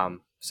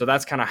 So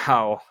that's kind of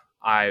how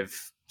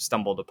I've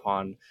stumbled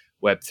upon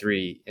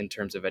Web3 in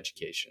terms of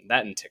education,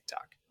 that and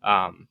TikTok.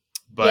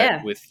 But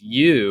Yeah. with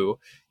you,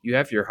 you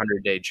have your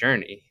 100-day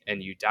journey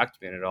and you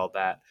documented all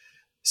that.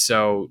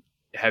 So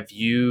have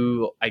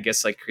you, I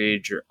guess, like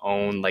created your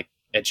own like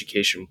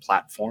education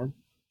platform?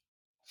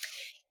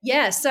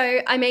 Yeah.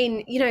 So, I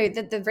mean,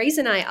 the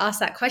reason I asked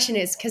that question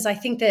is because I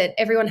think that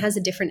everyone has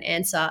a different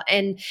answer.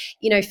 And,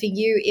 for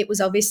you, it was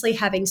obviously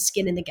having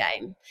skin in the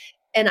game.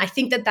 And I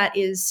think that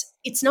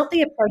it's not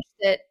the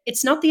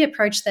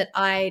approach that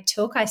I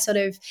took. I sort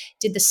of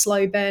did the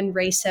slow burn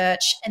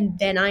research and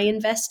then I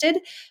invested.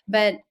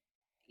 But,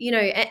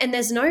 and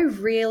there's no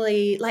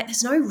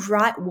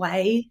right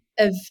way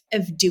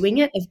of doing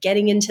it, of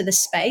getting into the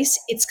space.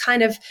 It's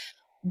kind of,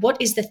 what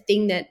is the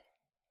thing that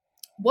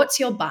what's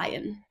your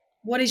buy-in?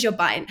 What is your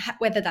buy-in?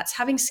 Whether that's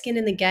having skin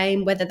in the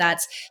game, whether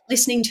that's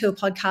listening to a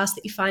podcast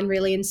that you find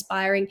really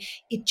inspiring,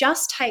 it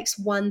just takes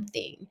one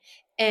thing.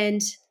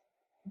 And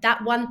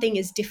that one thing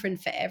is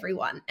different for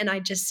everyone. And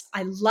I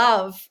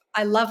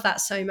love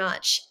that so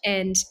much.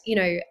 And,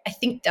 I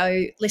think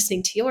though,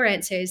 listening to your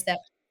answer is that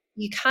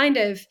you kind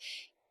of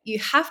you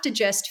have to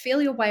just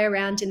feel your way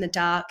around in the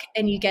dark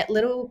and you get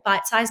little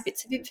bite-sized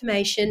bits of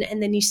information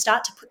and then you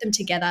start to put them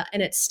together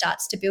and it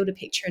starts to build a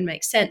picture and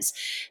make sense.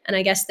 And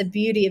I guess the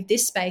beauty of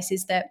this space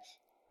is that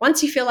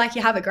once you feel like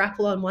you have a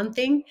grapple on one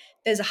thing,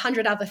 there's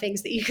 100 other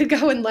things that you could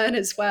go and learn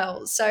as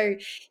well. So,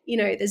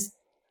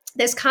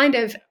 there's kind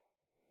of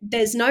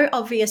there's no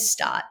obvious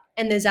start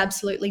and there's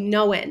absolutely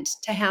no end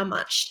to how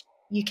much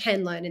you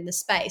can learn in the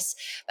space.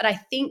 But I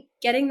think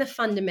getting the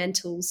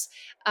fundamentals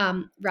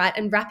right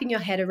and wrapping your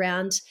head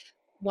around,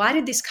 why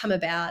did this come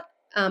about?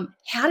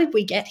 How did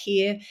we get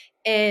here?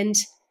 And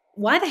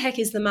why the heck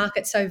is the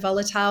market so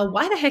volatile?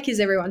 Why the heck is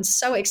everyone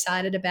so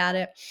excited about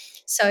it?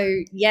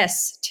 So,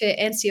 yes, to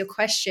answer your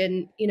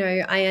question,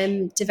 I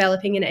am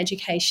developing an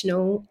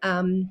educational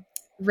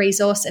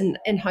resource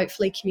and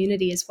hopefully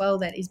community as well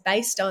that is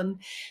based on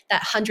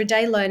that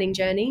 100-day learning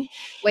journey.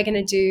 We're going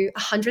to do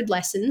 100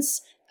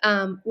 lessons,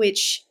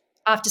 which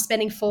after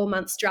spending 4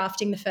 months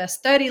drafting the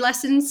first 30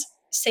 lessons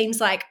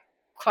seems like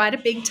quite a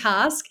big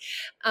task.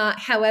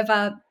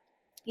 However,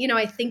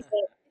 I think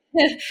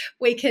that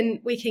we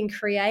can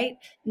create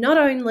not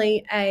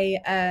only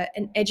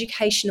an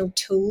educational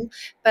tool,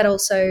 but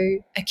also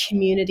a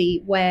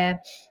community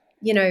where,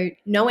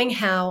 knowing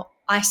how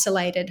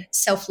isolated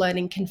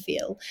self-learning can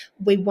feel,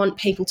 we want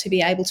people to be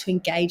able to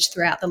engage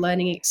throughout the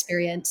learning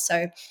experience.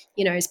 So,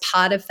 as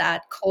part of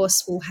that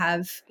course, we'll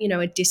have,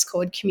 a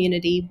Discord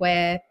community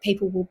where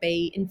people will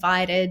be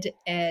invited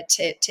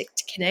to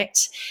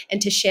connect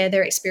and to share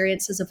their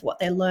experiences of what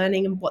they're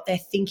learning and what they're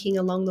thinking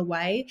along the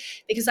way.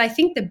 Because I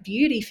think the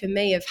beauty for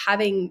me of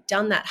having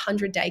done that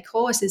 100-day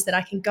course is that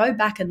I can go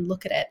back and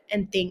look at it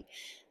and think,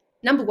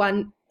 number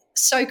one,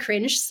 so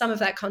cringe some of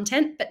that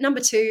content, but number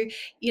two,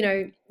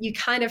 you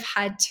kind of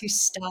had to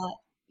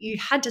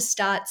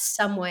start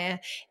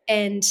somewhere.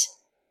 And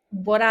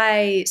what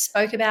I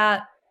spoke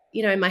about,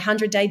 in my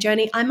 100-day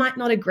journey, I might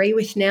not agree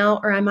with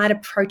now, or I might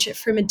approach it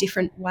from a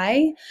different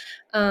way.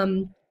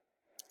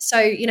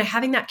 So,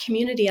 having that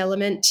community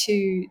element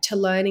to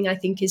learning, I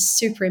think, is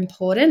super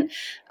important,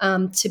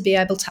 to be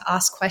able to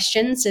ask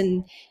questions.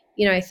 And,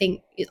 I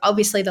think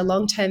obviously the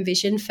long-term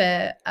vision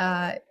for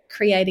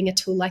creating a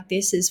tool like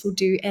this is we'll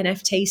do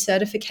NFT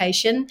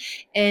certification,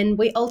 and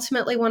we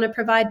ultimately want to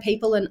provide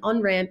people an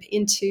on-ramp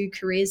into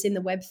careers in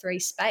the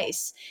Web3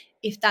 space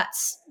if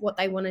that's what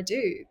they want to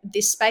do.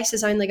 This space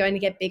is only going to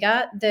get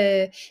bigger.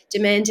 The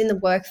demand in the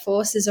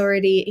workforce is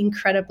already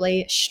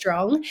incredibly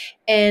strong.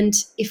 And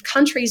if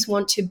countries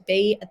want to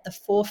be at the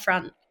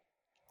forefront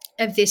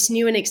of this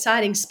new and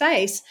exciting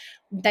space,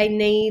 they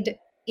need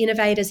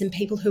innovators and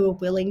people who are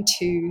willing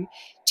to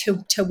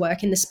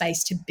work in the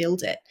space to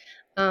build it.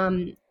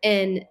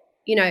 And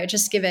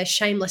just give a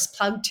shameless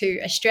plug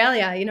to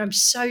Australia. I'm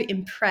so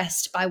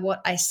impressed by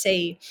what I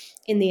see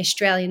in the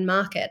Australian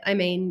market. I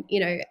mean,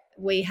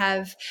 we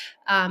have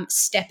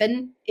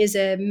Steppen is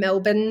a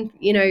Melbourne,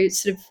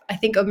 sort of, I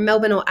think, a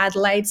Melbourne or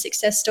Adelaide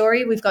success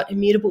story. We've got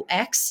Immutable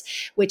X,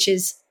 which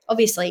is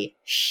obviously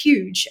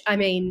huge. I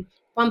mean,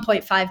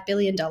 $1.5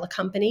 billion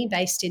company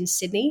based in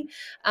Sydney.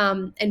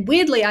 And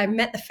weirdly, I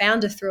met the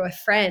founder through a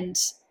friend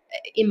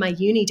in my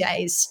uni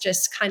days,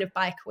 just kind of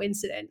by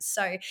coincidence.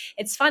 So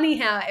it's funny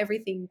how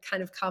everything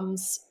kind of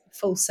comes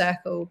full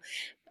circle.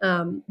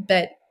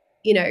 But,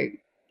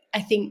 I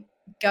think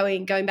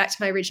going back to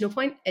my original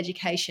point,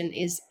 education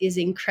is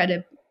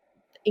incredibly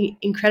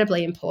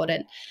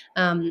important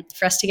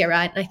for us to get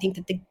right. And I think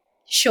that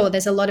sure,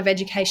 there's a lot of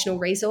educational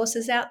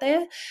resources out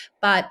there,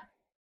 but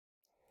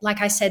like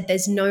I said,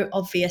 there's no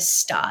obvious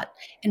start,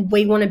 and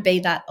we want to be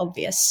that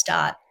obvious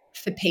start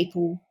for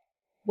people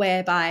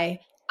whereby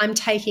I'm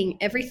taking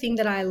everything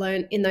that I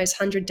learned in those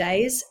 100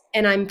 days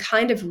and I'm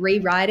kind of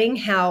rewriting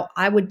how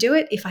I would do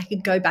it if I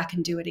could go back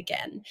and do it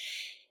again.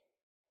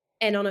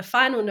 And on a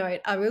final note,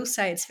 I will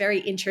say it's very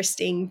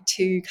interesting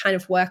to kind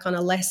of work on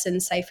a lesson.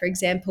 Say, for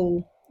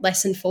example,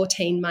 lesson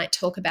 14 might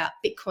talk about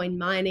Bitcoin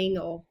mining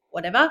or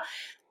whatever.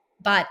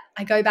 But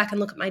I go back and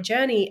look at my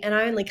journey and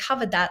I only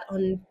covered that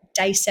on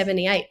day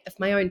 78 of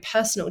my own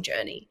personal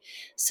journey.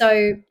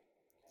 So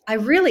I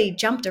really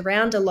jumped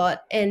around a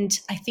lot. And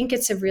I think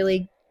it's a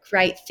really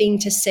great thing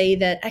to see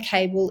that,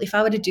 okay, well, if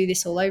I were to do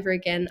this all over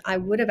again, I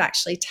would have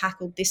actually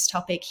tackled this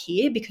topic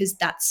here because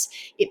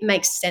it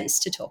makes sense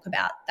to talk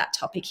about that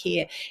topic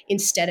here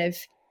instead of,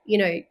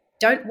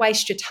 don't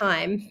waste your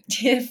time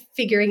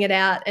figuring it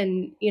out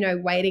and,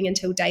 waiting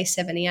until day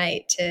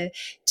 78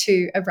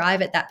 to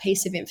arrive at that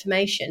piece of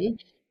information.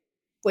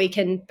 We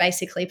can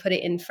basically put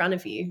it in front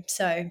of you.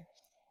 So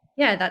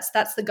yeah,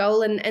 that's the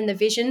goal and the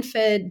vision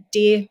for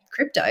Dear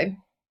Crypto.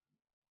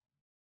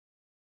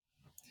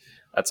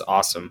 That's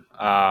awesome.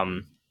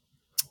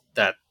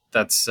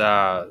 That's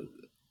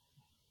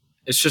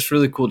it's just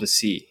really cool to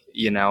see,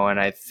 and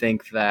I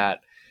think that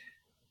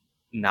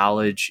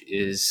knowledge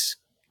is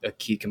a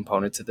key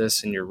component to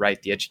this. And you're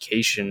right, the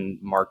education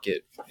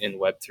market in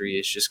Web3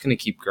 is just going to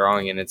keep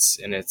growing, and it's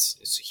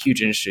a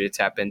huge industry to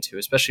tap into,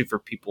 especially for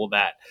people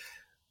that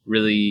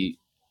really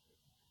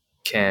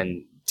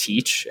can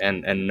teach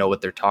and know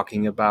what they're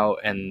talking about,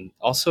 and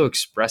also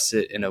express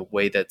it in a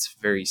way that's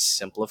very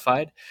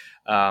simplified.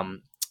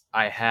 Um,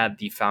 I had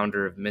the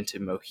founder of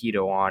Minted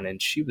Mojito on, and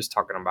she was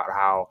talking about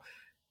how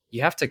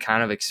you have to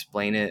kind of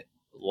explain it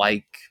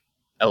like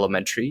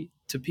elementary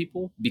to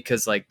people,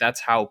 because like that's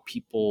how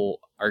people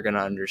are going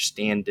to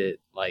understand it,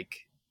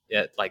 like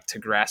to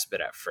grasp it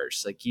at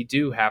first. Like you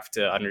do have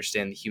to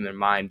understand the human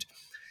mind.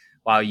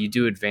 While you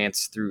do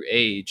advance through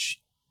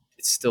age,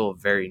 it's still a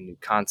very new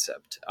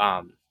concept.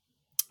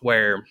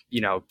 Where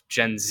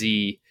Gen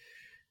Z,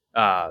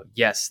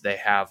 yes, they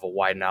have a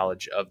wide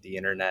knowledge of the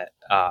internet,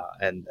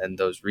 and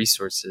those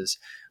resources,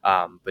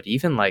 but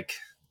even like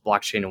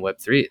blockchain and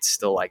Web3, it's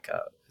still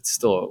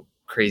a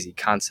crazy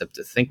concept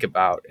to think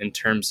about in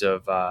terms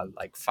of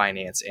like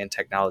finance and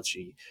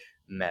technology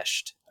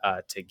meshed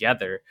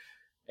together.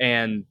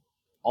 And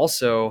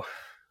also,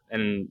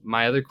 and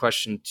my other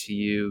question to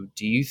you: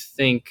 do you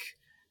think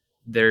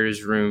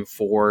there's room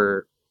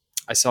for?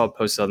 I saw a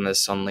post on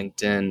this on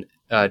LinkedIn.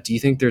 Do you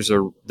think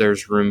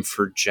there's room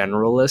for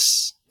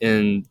generalists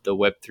in the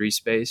Web3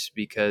 space?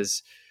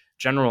 Because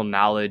general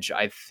knowledge,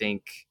 I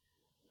think,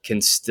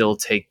 can still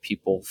take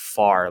people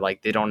far.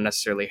 Like they don't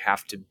necessarily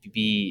have to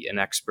be an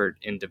expert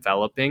in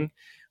developing,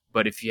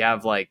 but if you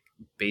have like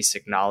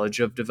basic knowledge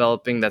of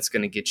developing, that's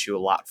going to get you a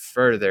lot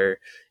further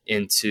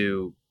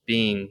into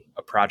being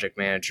a project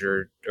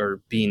manager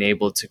or being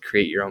able to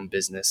create your own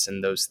business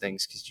and those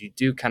things. Because you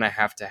do kind of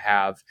have to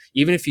have,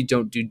 even if you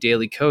don't do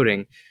daily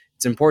coding,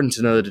 it's important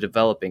to know the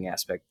developing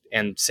aspect.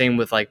 And same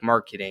with like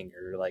marketing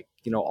or like,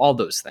 all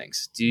those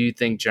things. Do you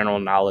think general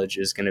knowledge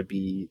is going to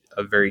be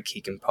a very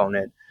key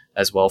component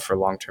as well for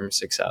long-term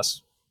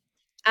success?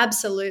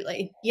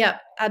 Absolutely.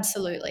 Yep,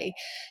 absolutely.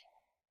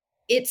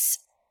 It's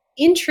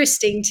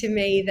interesting to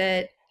me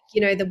that,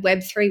 the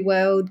Web3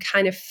 world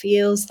kind of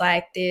feels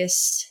like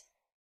this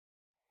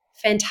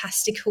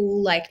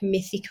fantastical, like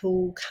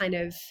mythical kind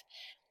of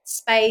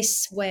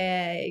space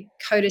where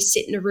coders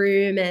sit in a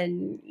room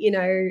and,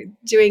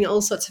 doing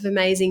all sorts of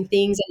amazing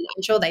things. And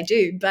I'm sure they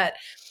do. But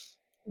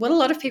what a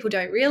lot of people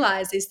don't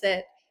realize is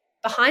that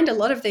behind a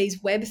lot of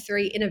these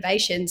Web3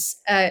 innovations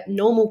are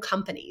normal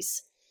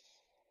companies.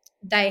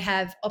 They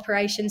have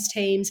operations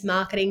teams,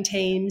 marketing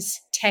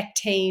teams, tech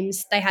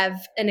teams. They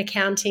have an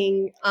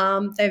accounting.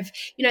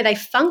 They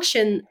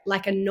function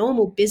like a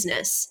normal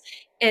business.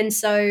 And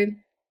so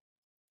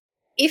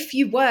if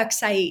you work,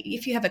 say,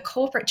 if you have a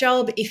corporate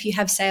job, if you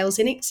have sales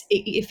in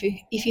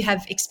if you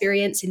have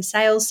experience in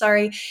sales,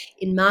 sorry,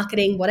 in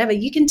marketing, whatever,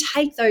 you can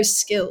take those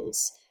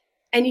skills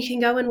and you can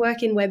go and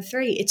work in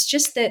Web3. It's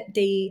just that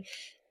the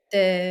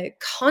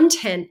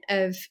content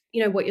of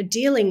what you're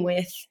dealing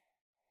with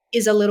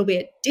is a little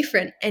bit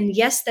different. And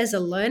yes, there's a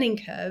learning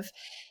curve.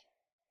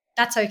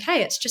 That's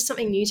okay. It's just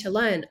something new to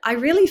learn. I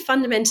really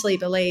fundamentally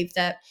believe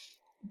that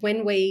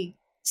when we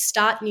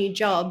start new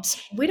jobs,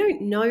 we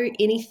don't know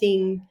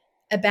anything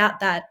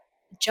about that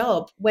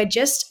job. We're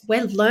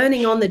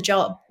learning on the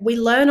job. We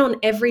learn on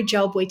every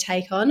job we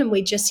take on, and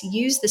we just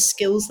use the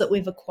skills that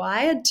we've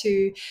acquired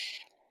to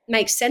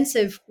make sense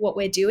of what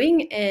we're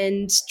doing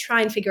and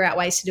try and figure out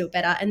ways to do it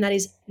better. And that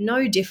is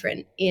no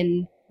different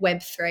in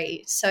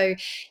Web3. So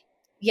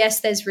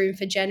yes, there's room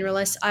for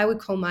generalists. I would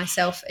call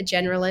myself a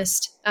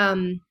generalist.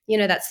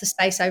 That's the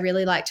space I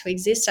really like to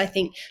exist. I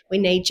think we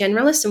need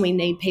generalists and we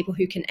need people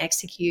who can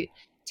execute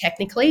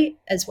technically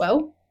as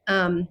well.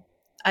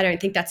 I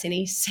don't think that's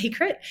any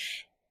secret.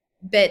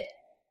 But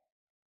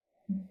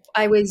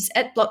I was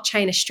at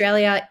Blockchain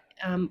Australia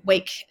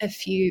week a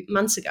few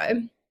months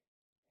ago,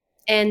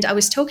 And I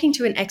was talking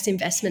to an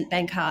ex-investment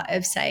banker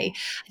of, say,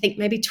 I think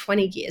maybe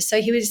 20 years.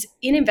 So he was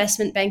in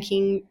investment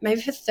banking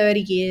maybe for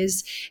 30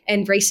 years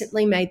and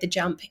recently made the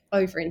jump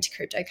over into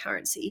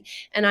cryptocurrency.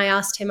 And I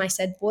asked him, I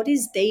said, what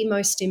is the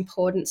most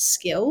important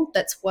skill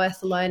that's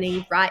worth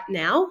learning right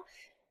now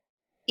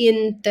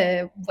in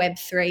the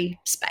Web3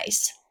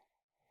 space?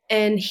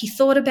 And he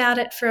thought about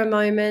it for a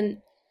moment.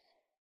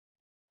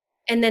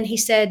 And then he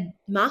said,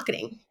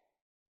 marketing.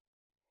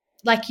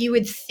 Like, you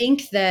would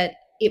think that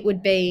it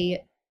would be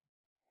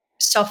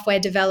software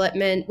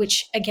development,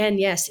 which again,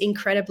 yes,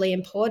 incredibly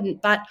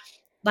important. But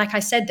like I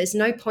said, there's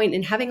no point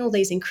in having all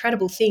these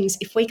incredible things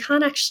if we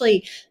can't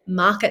actually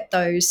market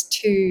those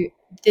to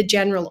the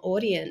general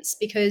audience,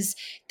 because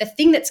the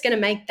thing that's going to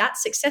make that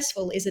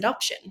successful is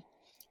adoption.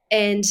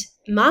 And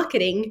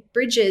marketing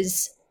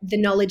bridges the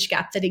knowledge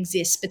gap that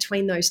exists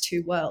between those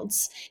two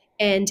worlds.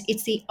 And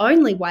it's the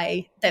only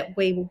way that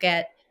we will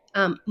get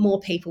more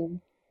people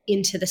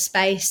into the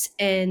space,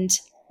 and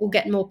we'll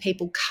get more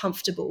people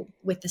comfortable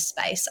with the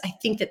space. I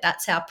think that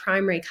that's our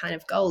primary kind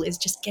of goal, is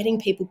just getting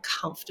people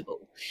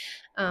comfortable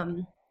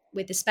um,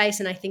 with the space.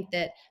 And I think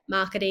that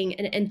marketing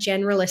and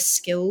generalist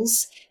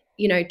skills,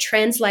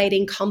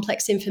 translating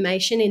complex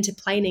information into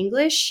plain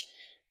English,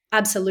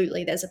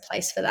 absolutely, there's a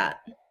place for that.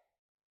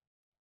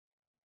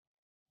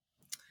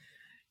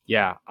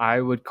 Yeah,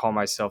 I would call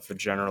myself a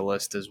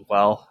generalist as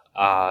well.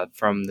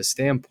 From the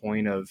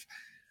standpoint of,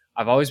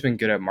 I've always been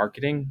good at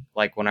marketing.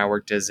 Like when I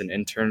worked as an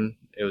intern,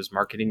 it was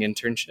marketing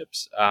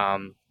internships.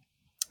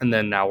 And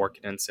then now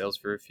working in sales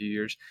for a few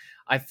years.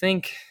 I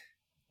think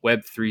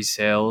Web3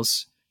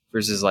 sales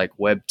versus like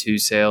Web2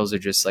 sales, or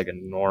just like a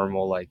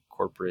normal like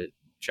corporate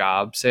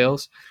job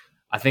sales,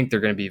 I think they're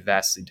going to be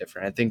vastly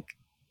different. I think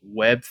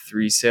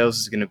Web3 sales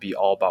is going to be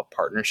all about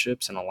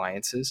partnerships and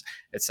alliances.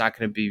 It's not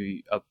going to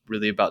be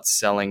really about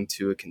selling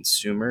to a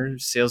consumer.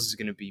 Sales is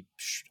going to be,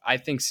 I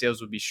think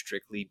sales would be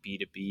strictly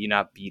B2B,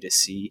 not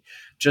B2C,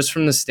 just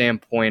from the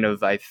standpoint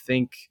of, I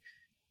think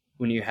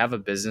when you have a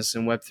business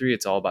in Web3,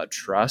 it's all about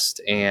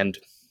trust. And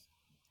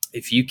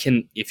if you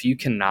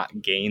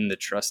cannot gain the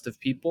trust of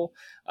people,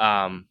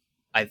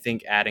 I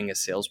think adding a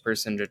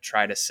salesperson to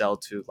try to sell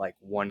to like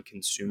one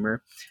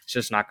consumer, it's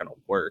just not going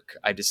to work.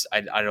 I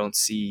don't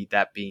see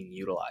that being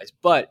utilized.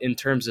 But in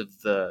terms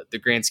of the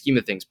grand scheme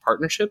of things,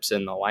 partnerships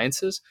and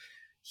alliances,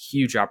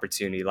 huge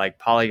opportunity. Like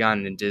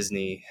Polygon and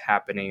Disney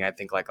happening, I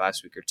think like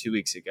last week or 2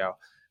 weeks ago,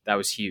 that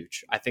was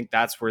huge. I think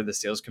that's where the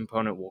sales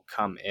component will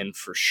come in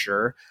for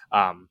sure.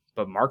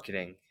 But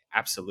marketing,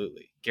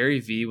 absolutely.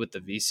 Gary V with the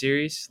V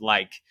series,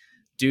 like,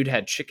 dude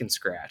had chicken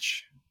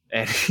scratch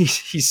and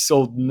he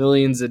sold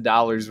millions of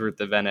dollars worth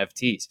of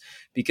NFTs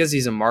because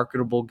he's a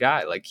marketable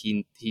guy. Like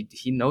he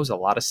knows a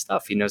lot of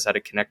stuff. He knows how to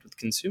connect with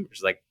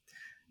consumers. Like,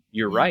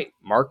 you're Yeah. right.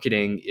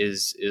 Marketing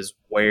is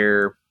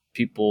where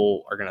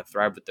people are going to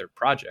thrive with their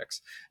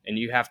projects, and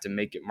you have to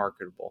make it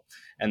marketable.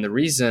 And the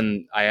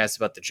reason I asked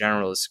about the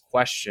generalist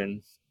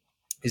question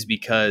is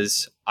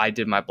because I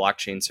did my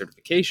blockchain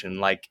certification,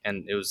 like,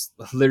 and it was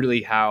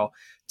literally how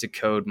to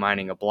code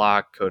mining a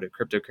block, code a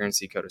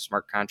cryptocurrency, code a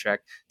smart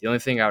contract. The only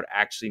thing I would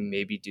actually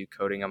maybe do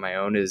coding on my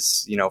own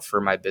is,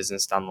 for my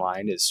business down the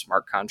line, is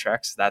smart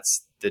contracts.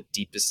 That's the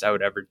deepest I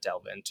would ever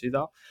delve into,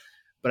 though.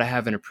 But I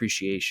have an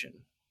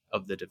appreciation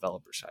of the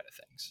developer side of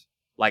things.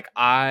 Like,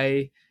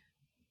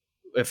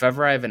 if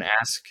ever I have an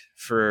ask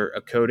for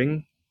a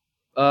coding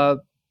uh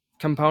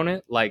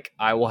component, like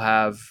I will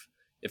have,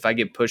 if I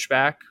get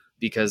pushback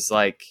because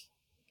like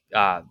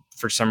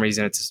for some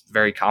reason it's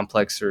very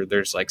complex or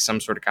there's like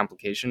some sort of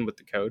complication with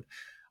the code,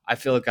 I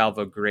feel like I'll have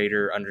a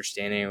greater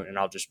understanding and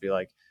I'll just be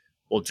like,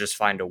 we'll just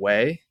find a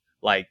way.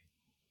 Like,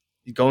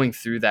 going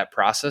through that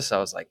process, I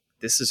was like,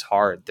 this is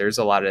hard. There's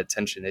a lot of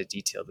attention to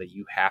detail that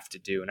you have to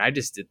do. And I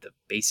just did the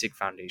basic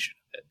foundation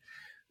of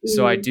it.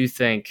 So I Mm. do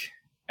think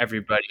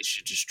everybody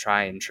should just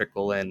try and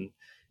trickle in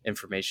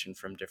information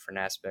from different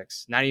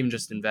aspects, not even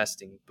just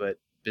investing, but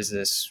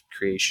business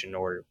creation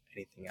or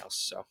anything else.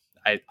 So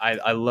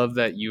I love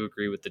that you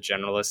agree with the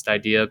generalist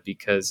idea,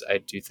 because I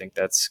do think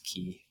that's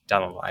key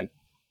down the line.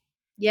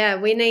 Yeah,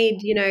 we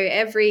need,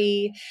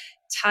 every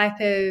type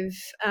of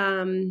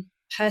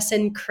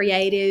person,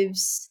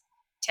 creatives,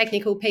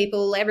 technical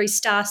people, every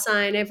star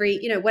sign, every,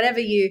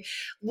 whatever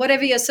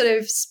your sort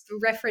of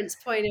reference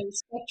point of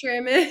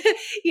spectrum,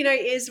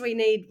 is, we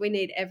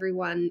need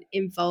everyone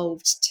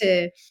involved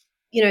to,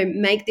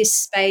 make this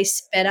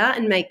space better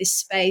and make this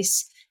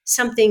space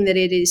something that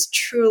it is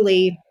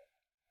truly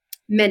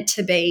meant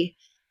to be,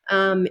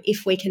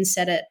 if we can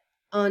set it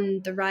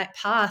on the right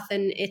path.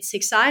 And it's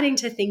exciting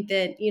to think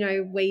that,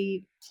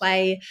 we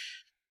play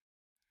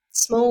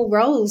small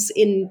roles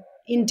in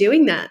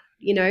doing that,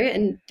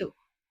 and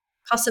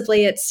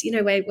possibly it's,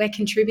 we're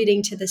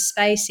contributing to the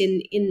space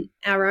in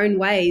our own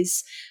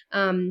ways.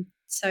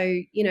 So,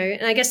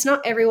 and I guess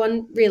not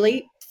everyone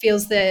really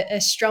feels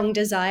a strong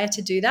desire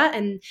to do that,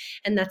 and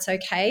that's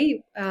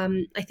okay.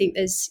 I think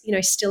there's,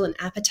 still an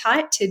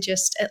appetite to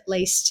just at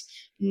least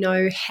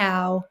know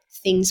how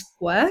things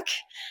work.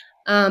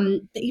 But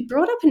you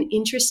brought up an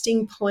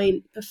interesting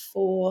point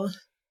before.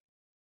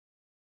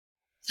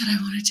 that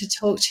I wanted to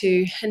talk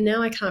to, and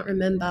now I can't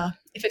remember.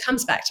 If it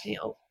comes back to me,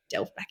 I'll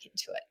delve back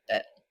into it.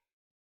 But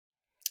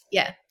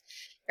yeah,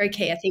 very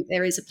key. I think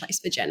there is a place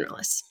for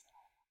generalists.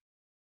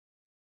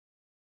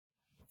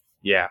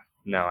 Yeah,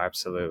 no,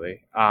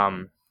 absolutely.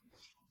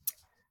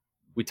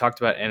 We talked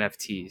about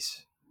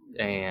NFTs,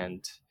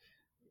 and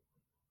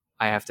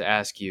I have to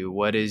ask you,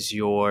 what is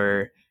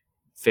your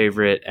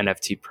favorite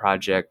NFT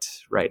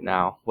project right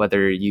now,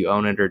 whether you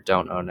own it or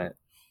don't own it?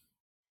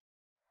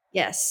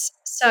 Yes.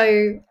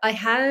 So I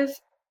have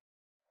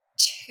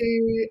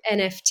two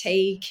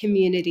NFT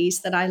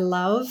communities that I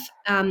love.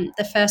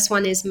 The first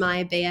one is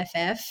my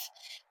BFF.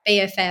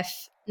 BFF,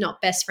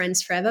 not best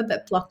friends forever,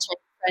 but blockchain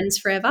friends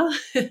forever.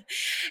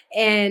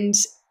 And,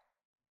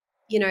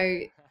 you know,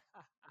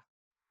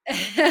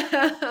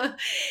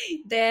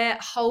 their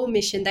whole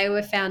mission, they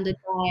were founded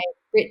by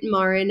Britt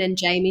Morin and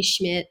Jamie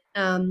Schmidt,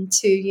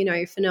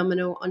 two,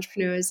 phenomenal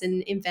entrepreneurs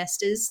and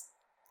investors.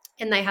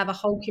 And they have a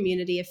whole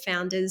community of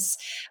founders,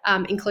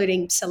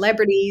 including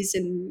celebrities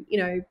and,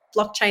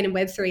 blockchain and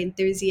Web3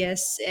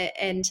 enthusiasts.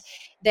 And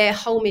their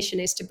whole mission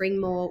is to bring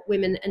more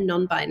women and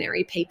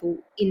non-binary people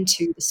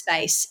into the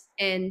space.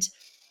 And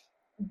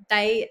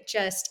they've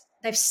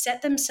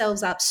set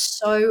themselves up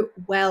so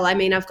well. I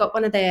mean, I've got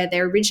one of their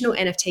original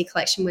NFT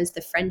collection was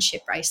the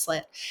friendship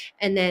bracelet.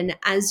 And then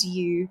as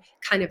you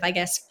kind of, I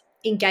guess,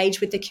 engage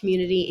with the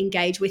community,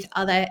 engage with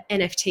other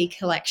NFT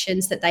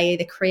collections that they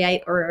either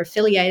create or are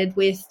affiliated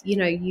with,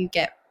 you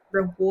get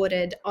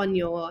rewarded on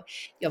your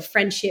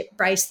friendship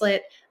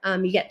bracelet.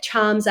 You get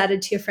charms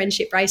added to your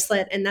friendship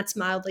bracelet, and that's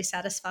mildly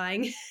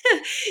satisfying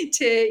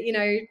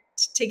to,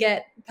 to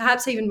get,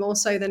 perhaps even more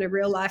so than a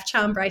real life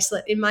charm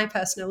bracelet, in my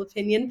personal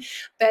opinion.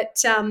 But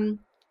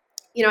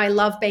I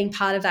love being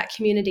part of that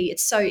community.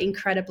 It's so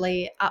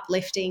incredibly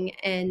uplifting.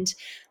 And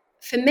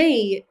for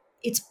me,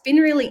 it's been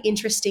really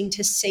interesting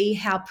to see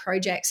how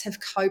projects have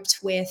coped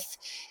with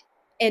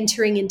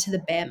entering into the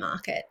bear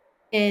market.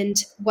 And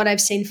what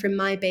I've seen from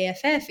my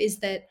BFF is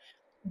that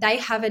they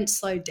haven't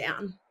slowed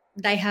down.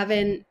 They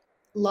haven't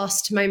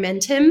lost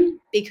momentum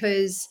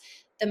because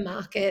the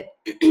market,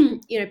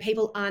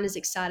 people aren't as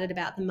excited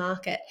about the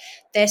market.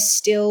 They're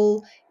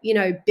still,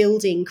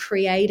 building,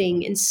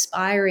 creating,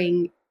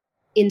 inspiring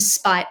in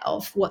spite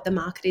of what the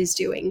market is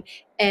doing.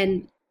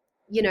 And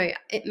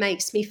it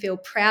makes me feel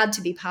proud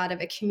to be part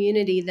of a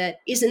community that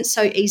isn't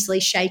so easily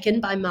shaken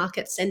by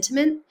market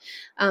sentiment,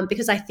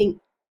 because I think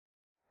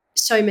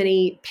so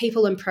many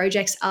people and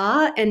projects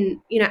are. And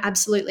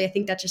absolutely, I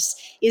think that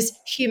just is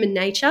human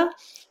nature.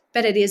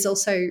 But it is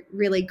also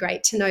really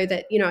great to know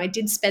that I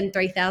did spend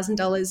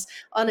 $3,000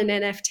 on an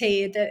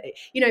NFT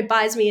that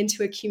buys me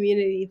into a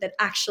community that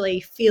actually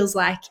feels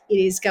like it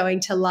is going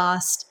to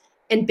last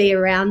and be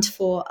around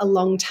for a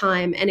long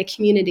time, and a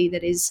community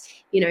that is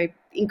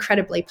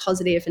incredibly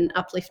positive and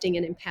uplifting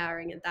and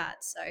empowering at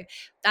that. So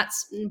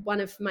that's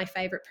one of my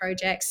favorite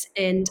projects.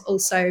 And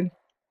also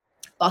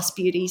Boss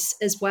Beauties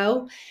as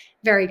well.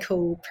 Very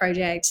cool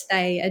project.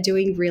 They are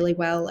doing really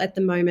well at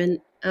the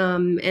moment.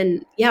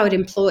 And yeah, I would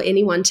implore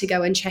anyone to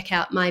go and check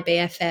out my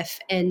BFF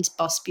and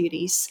Boss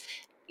Beauties,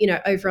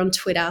 over on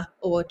Twitter,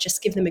 or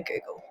just give them a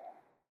Google.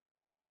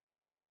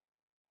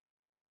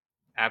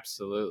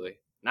 Absolutely.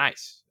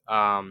 Nice.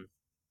 I'm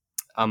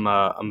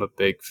a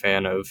big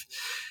fan of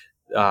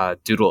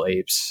Doodle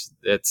Apes.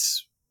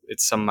 It's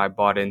something I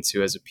bought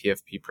into as a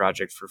PFP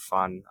project for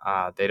fun.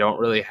 They don't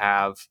really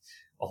have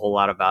a whole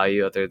lot of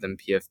value other than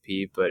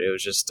PFP, but it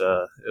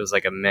was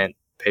like a mint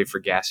pay for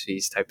gas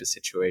fees type of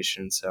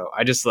situation. So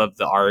I just love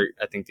the art.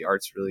 I think the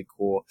art's really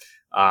cool.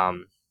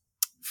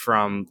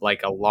 From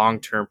like a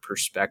long-term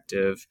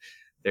perspective,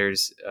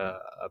 there's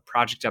a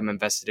project I'm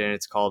invested in.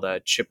 It's called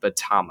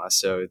Chipatama.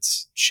 So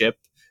it's chip,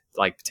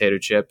 like potato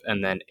chip,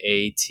 and then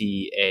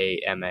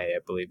Atama, I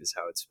believe is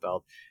how it's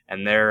spelled.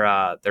 And they're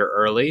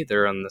early.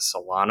 They're on the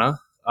Solana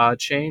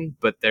chain,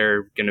 but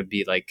they're going to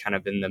be like kind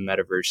of in the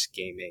metaverse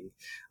gaming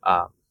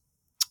um,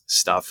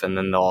 stuff. And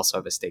then they'll also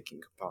have a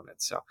staking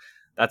component. So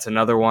that's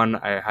another one.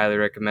 I highly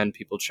recommend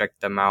people check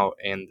them out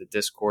and the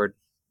Discord.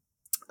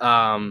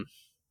 Um,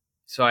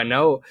 so I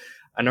know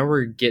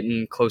we're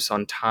getting close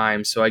on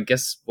time. So I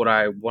guess what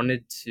I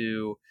wanted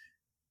to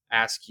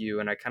ask you,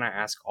 and I kind of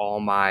ask all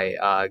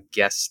my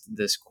guests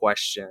this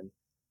question: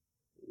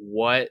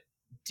 what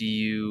do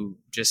you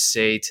just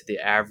say to the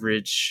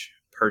average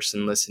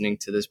person listening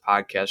to this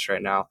podcast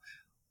right now?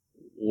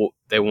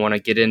 They want to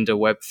get into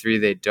Web3.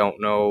 They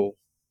don't know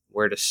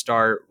where to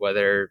start,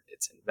 whether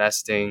it's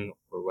investing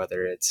or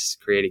whether it's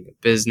creating a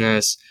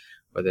business,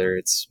 whether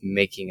it's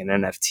making an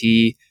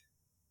NFT.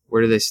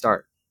 Where do they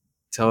start?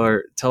 Tell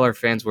our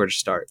fans where to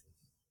start.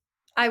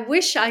 I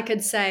wish I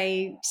could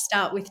say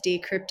start with Dear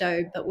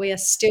Crypto, but we are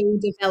still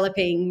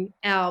developing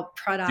our Do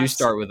product.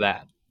 start with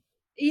that.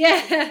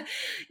 Yeah,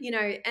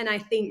 and I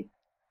think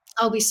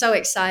I'll be so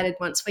excited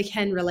once we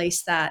can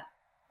release that,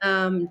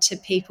 to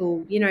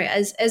people,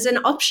 as an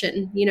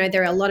option.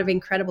 There are a lot of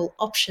incredible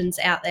options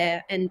out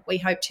there, and we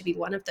hope to be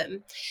one of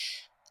them.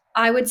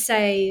 I would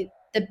say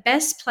the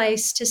best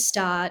place to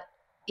start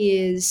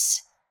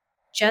is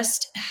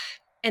just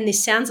and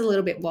this sounds a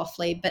little bit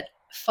waffly, but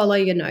follow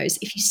your nose.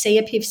 If you see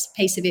a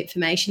piece of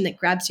information that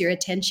grabs your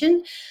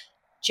attention,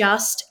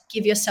 just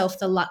give yourself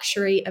the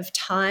luxury of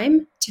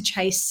time to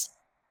chase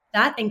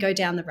that and go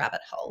down the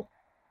rabbit hole,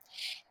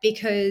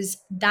 because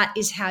that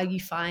is how you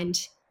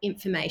find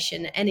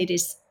information, and it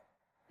is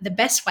the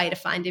best way to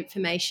find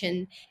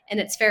information, and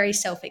it's very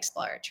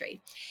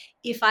self-explanatory.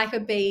 If I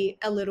could be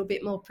a little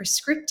bit more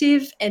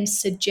prescriptive and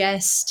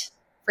suggest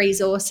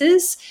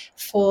resources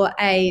for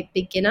a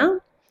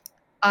beginner,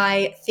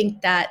 I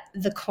think that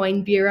the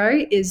Coin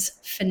Bureau is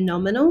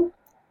phenomenal.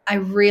 I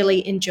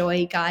really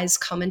enjoy Guy's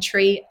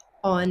commentary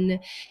on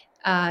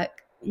uh,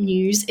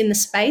 news in the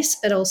space,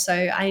 but also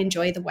I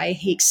enjoy the way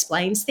he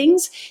explains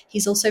things.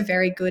 He's also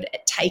very good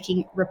at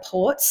taking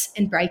reports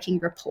and breaking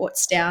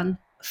reports down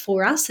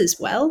for us as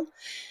well.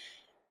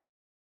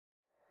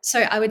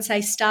 So I would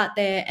say start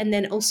there. And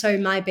then also,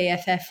 my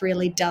BFF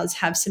really does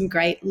have some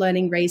great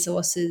learning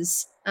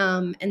resources.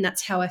 And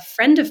that's how a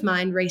friend of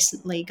mine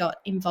recently got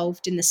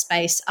involved in the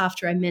space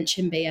after I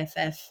mentioned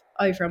BFF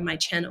over on my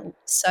channel.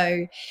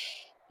 So,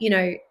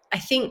 I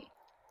think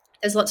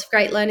there's lots of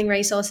great learning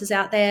resources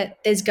out there.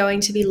 There's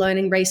going to be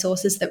learning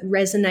resources that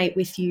resonate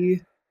with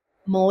you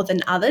more than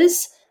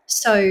others.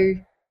 So,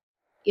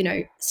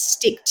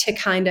 stick to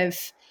kind of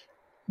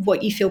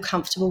what you feel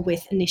comfortable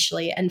with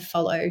initially and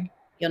follow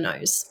your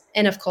nose.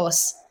 And of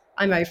course,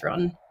 I'm over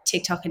on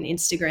TikTok and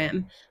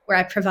Instagram, where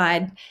I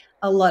provide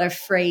a lot of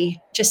free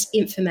just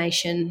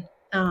information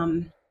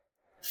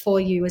for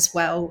you as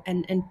well,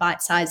 and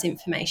bite-sized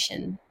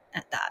information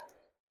at that.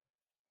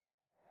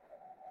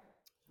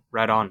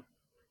 Right on.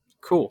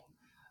 Cool.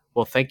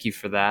 Well, thank you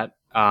for that.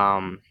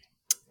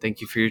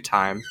 Thank you for your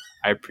time.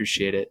 I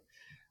appreciate it.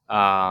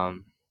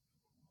 Um,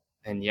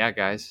 and yeah,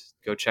 guys,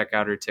 go check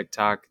out her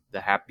TikTok,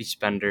 The Happy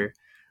Spender.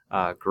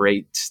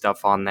 Great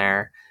stuff on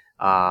there.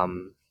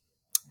 And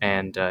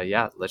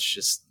yeah, let's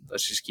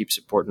just keep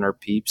supporting our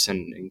peeps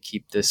and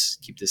keep this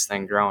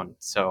thing growing.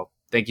 So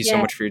thank you so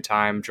Yeah. much for your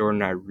time,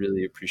 Jordan. I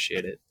really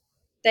appreciate it.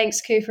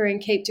 Thanks, Cooper,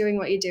 and keep doing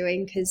what you're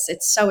doing, because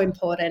it's so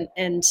important.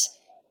 And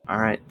All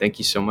right. Thank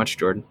you so much,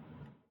 Jordan.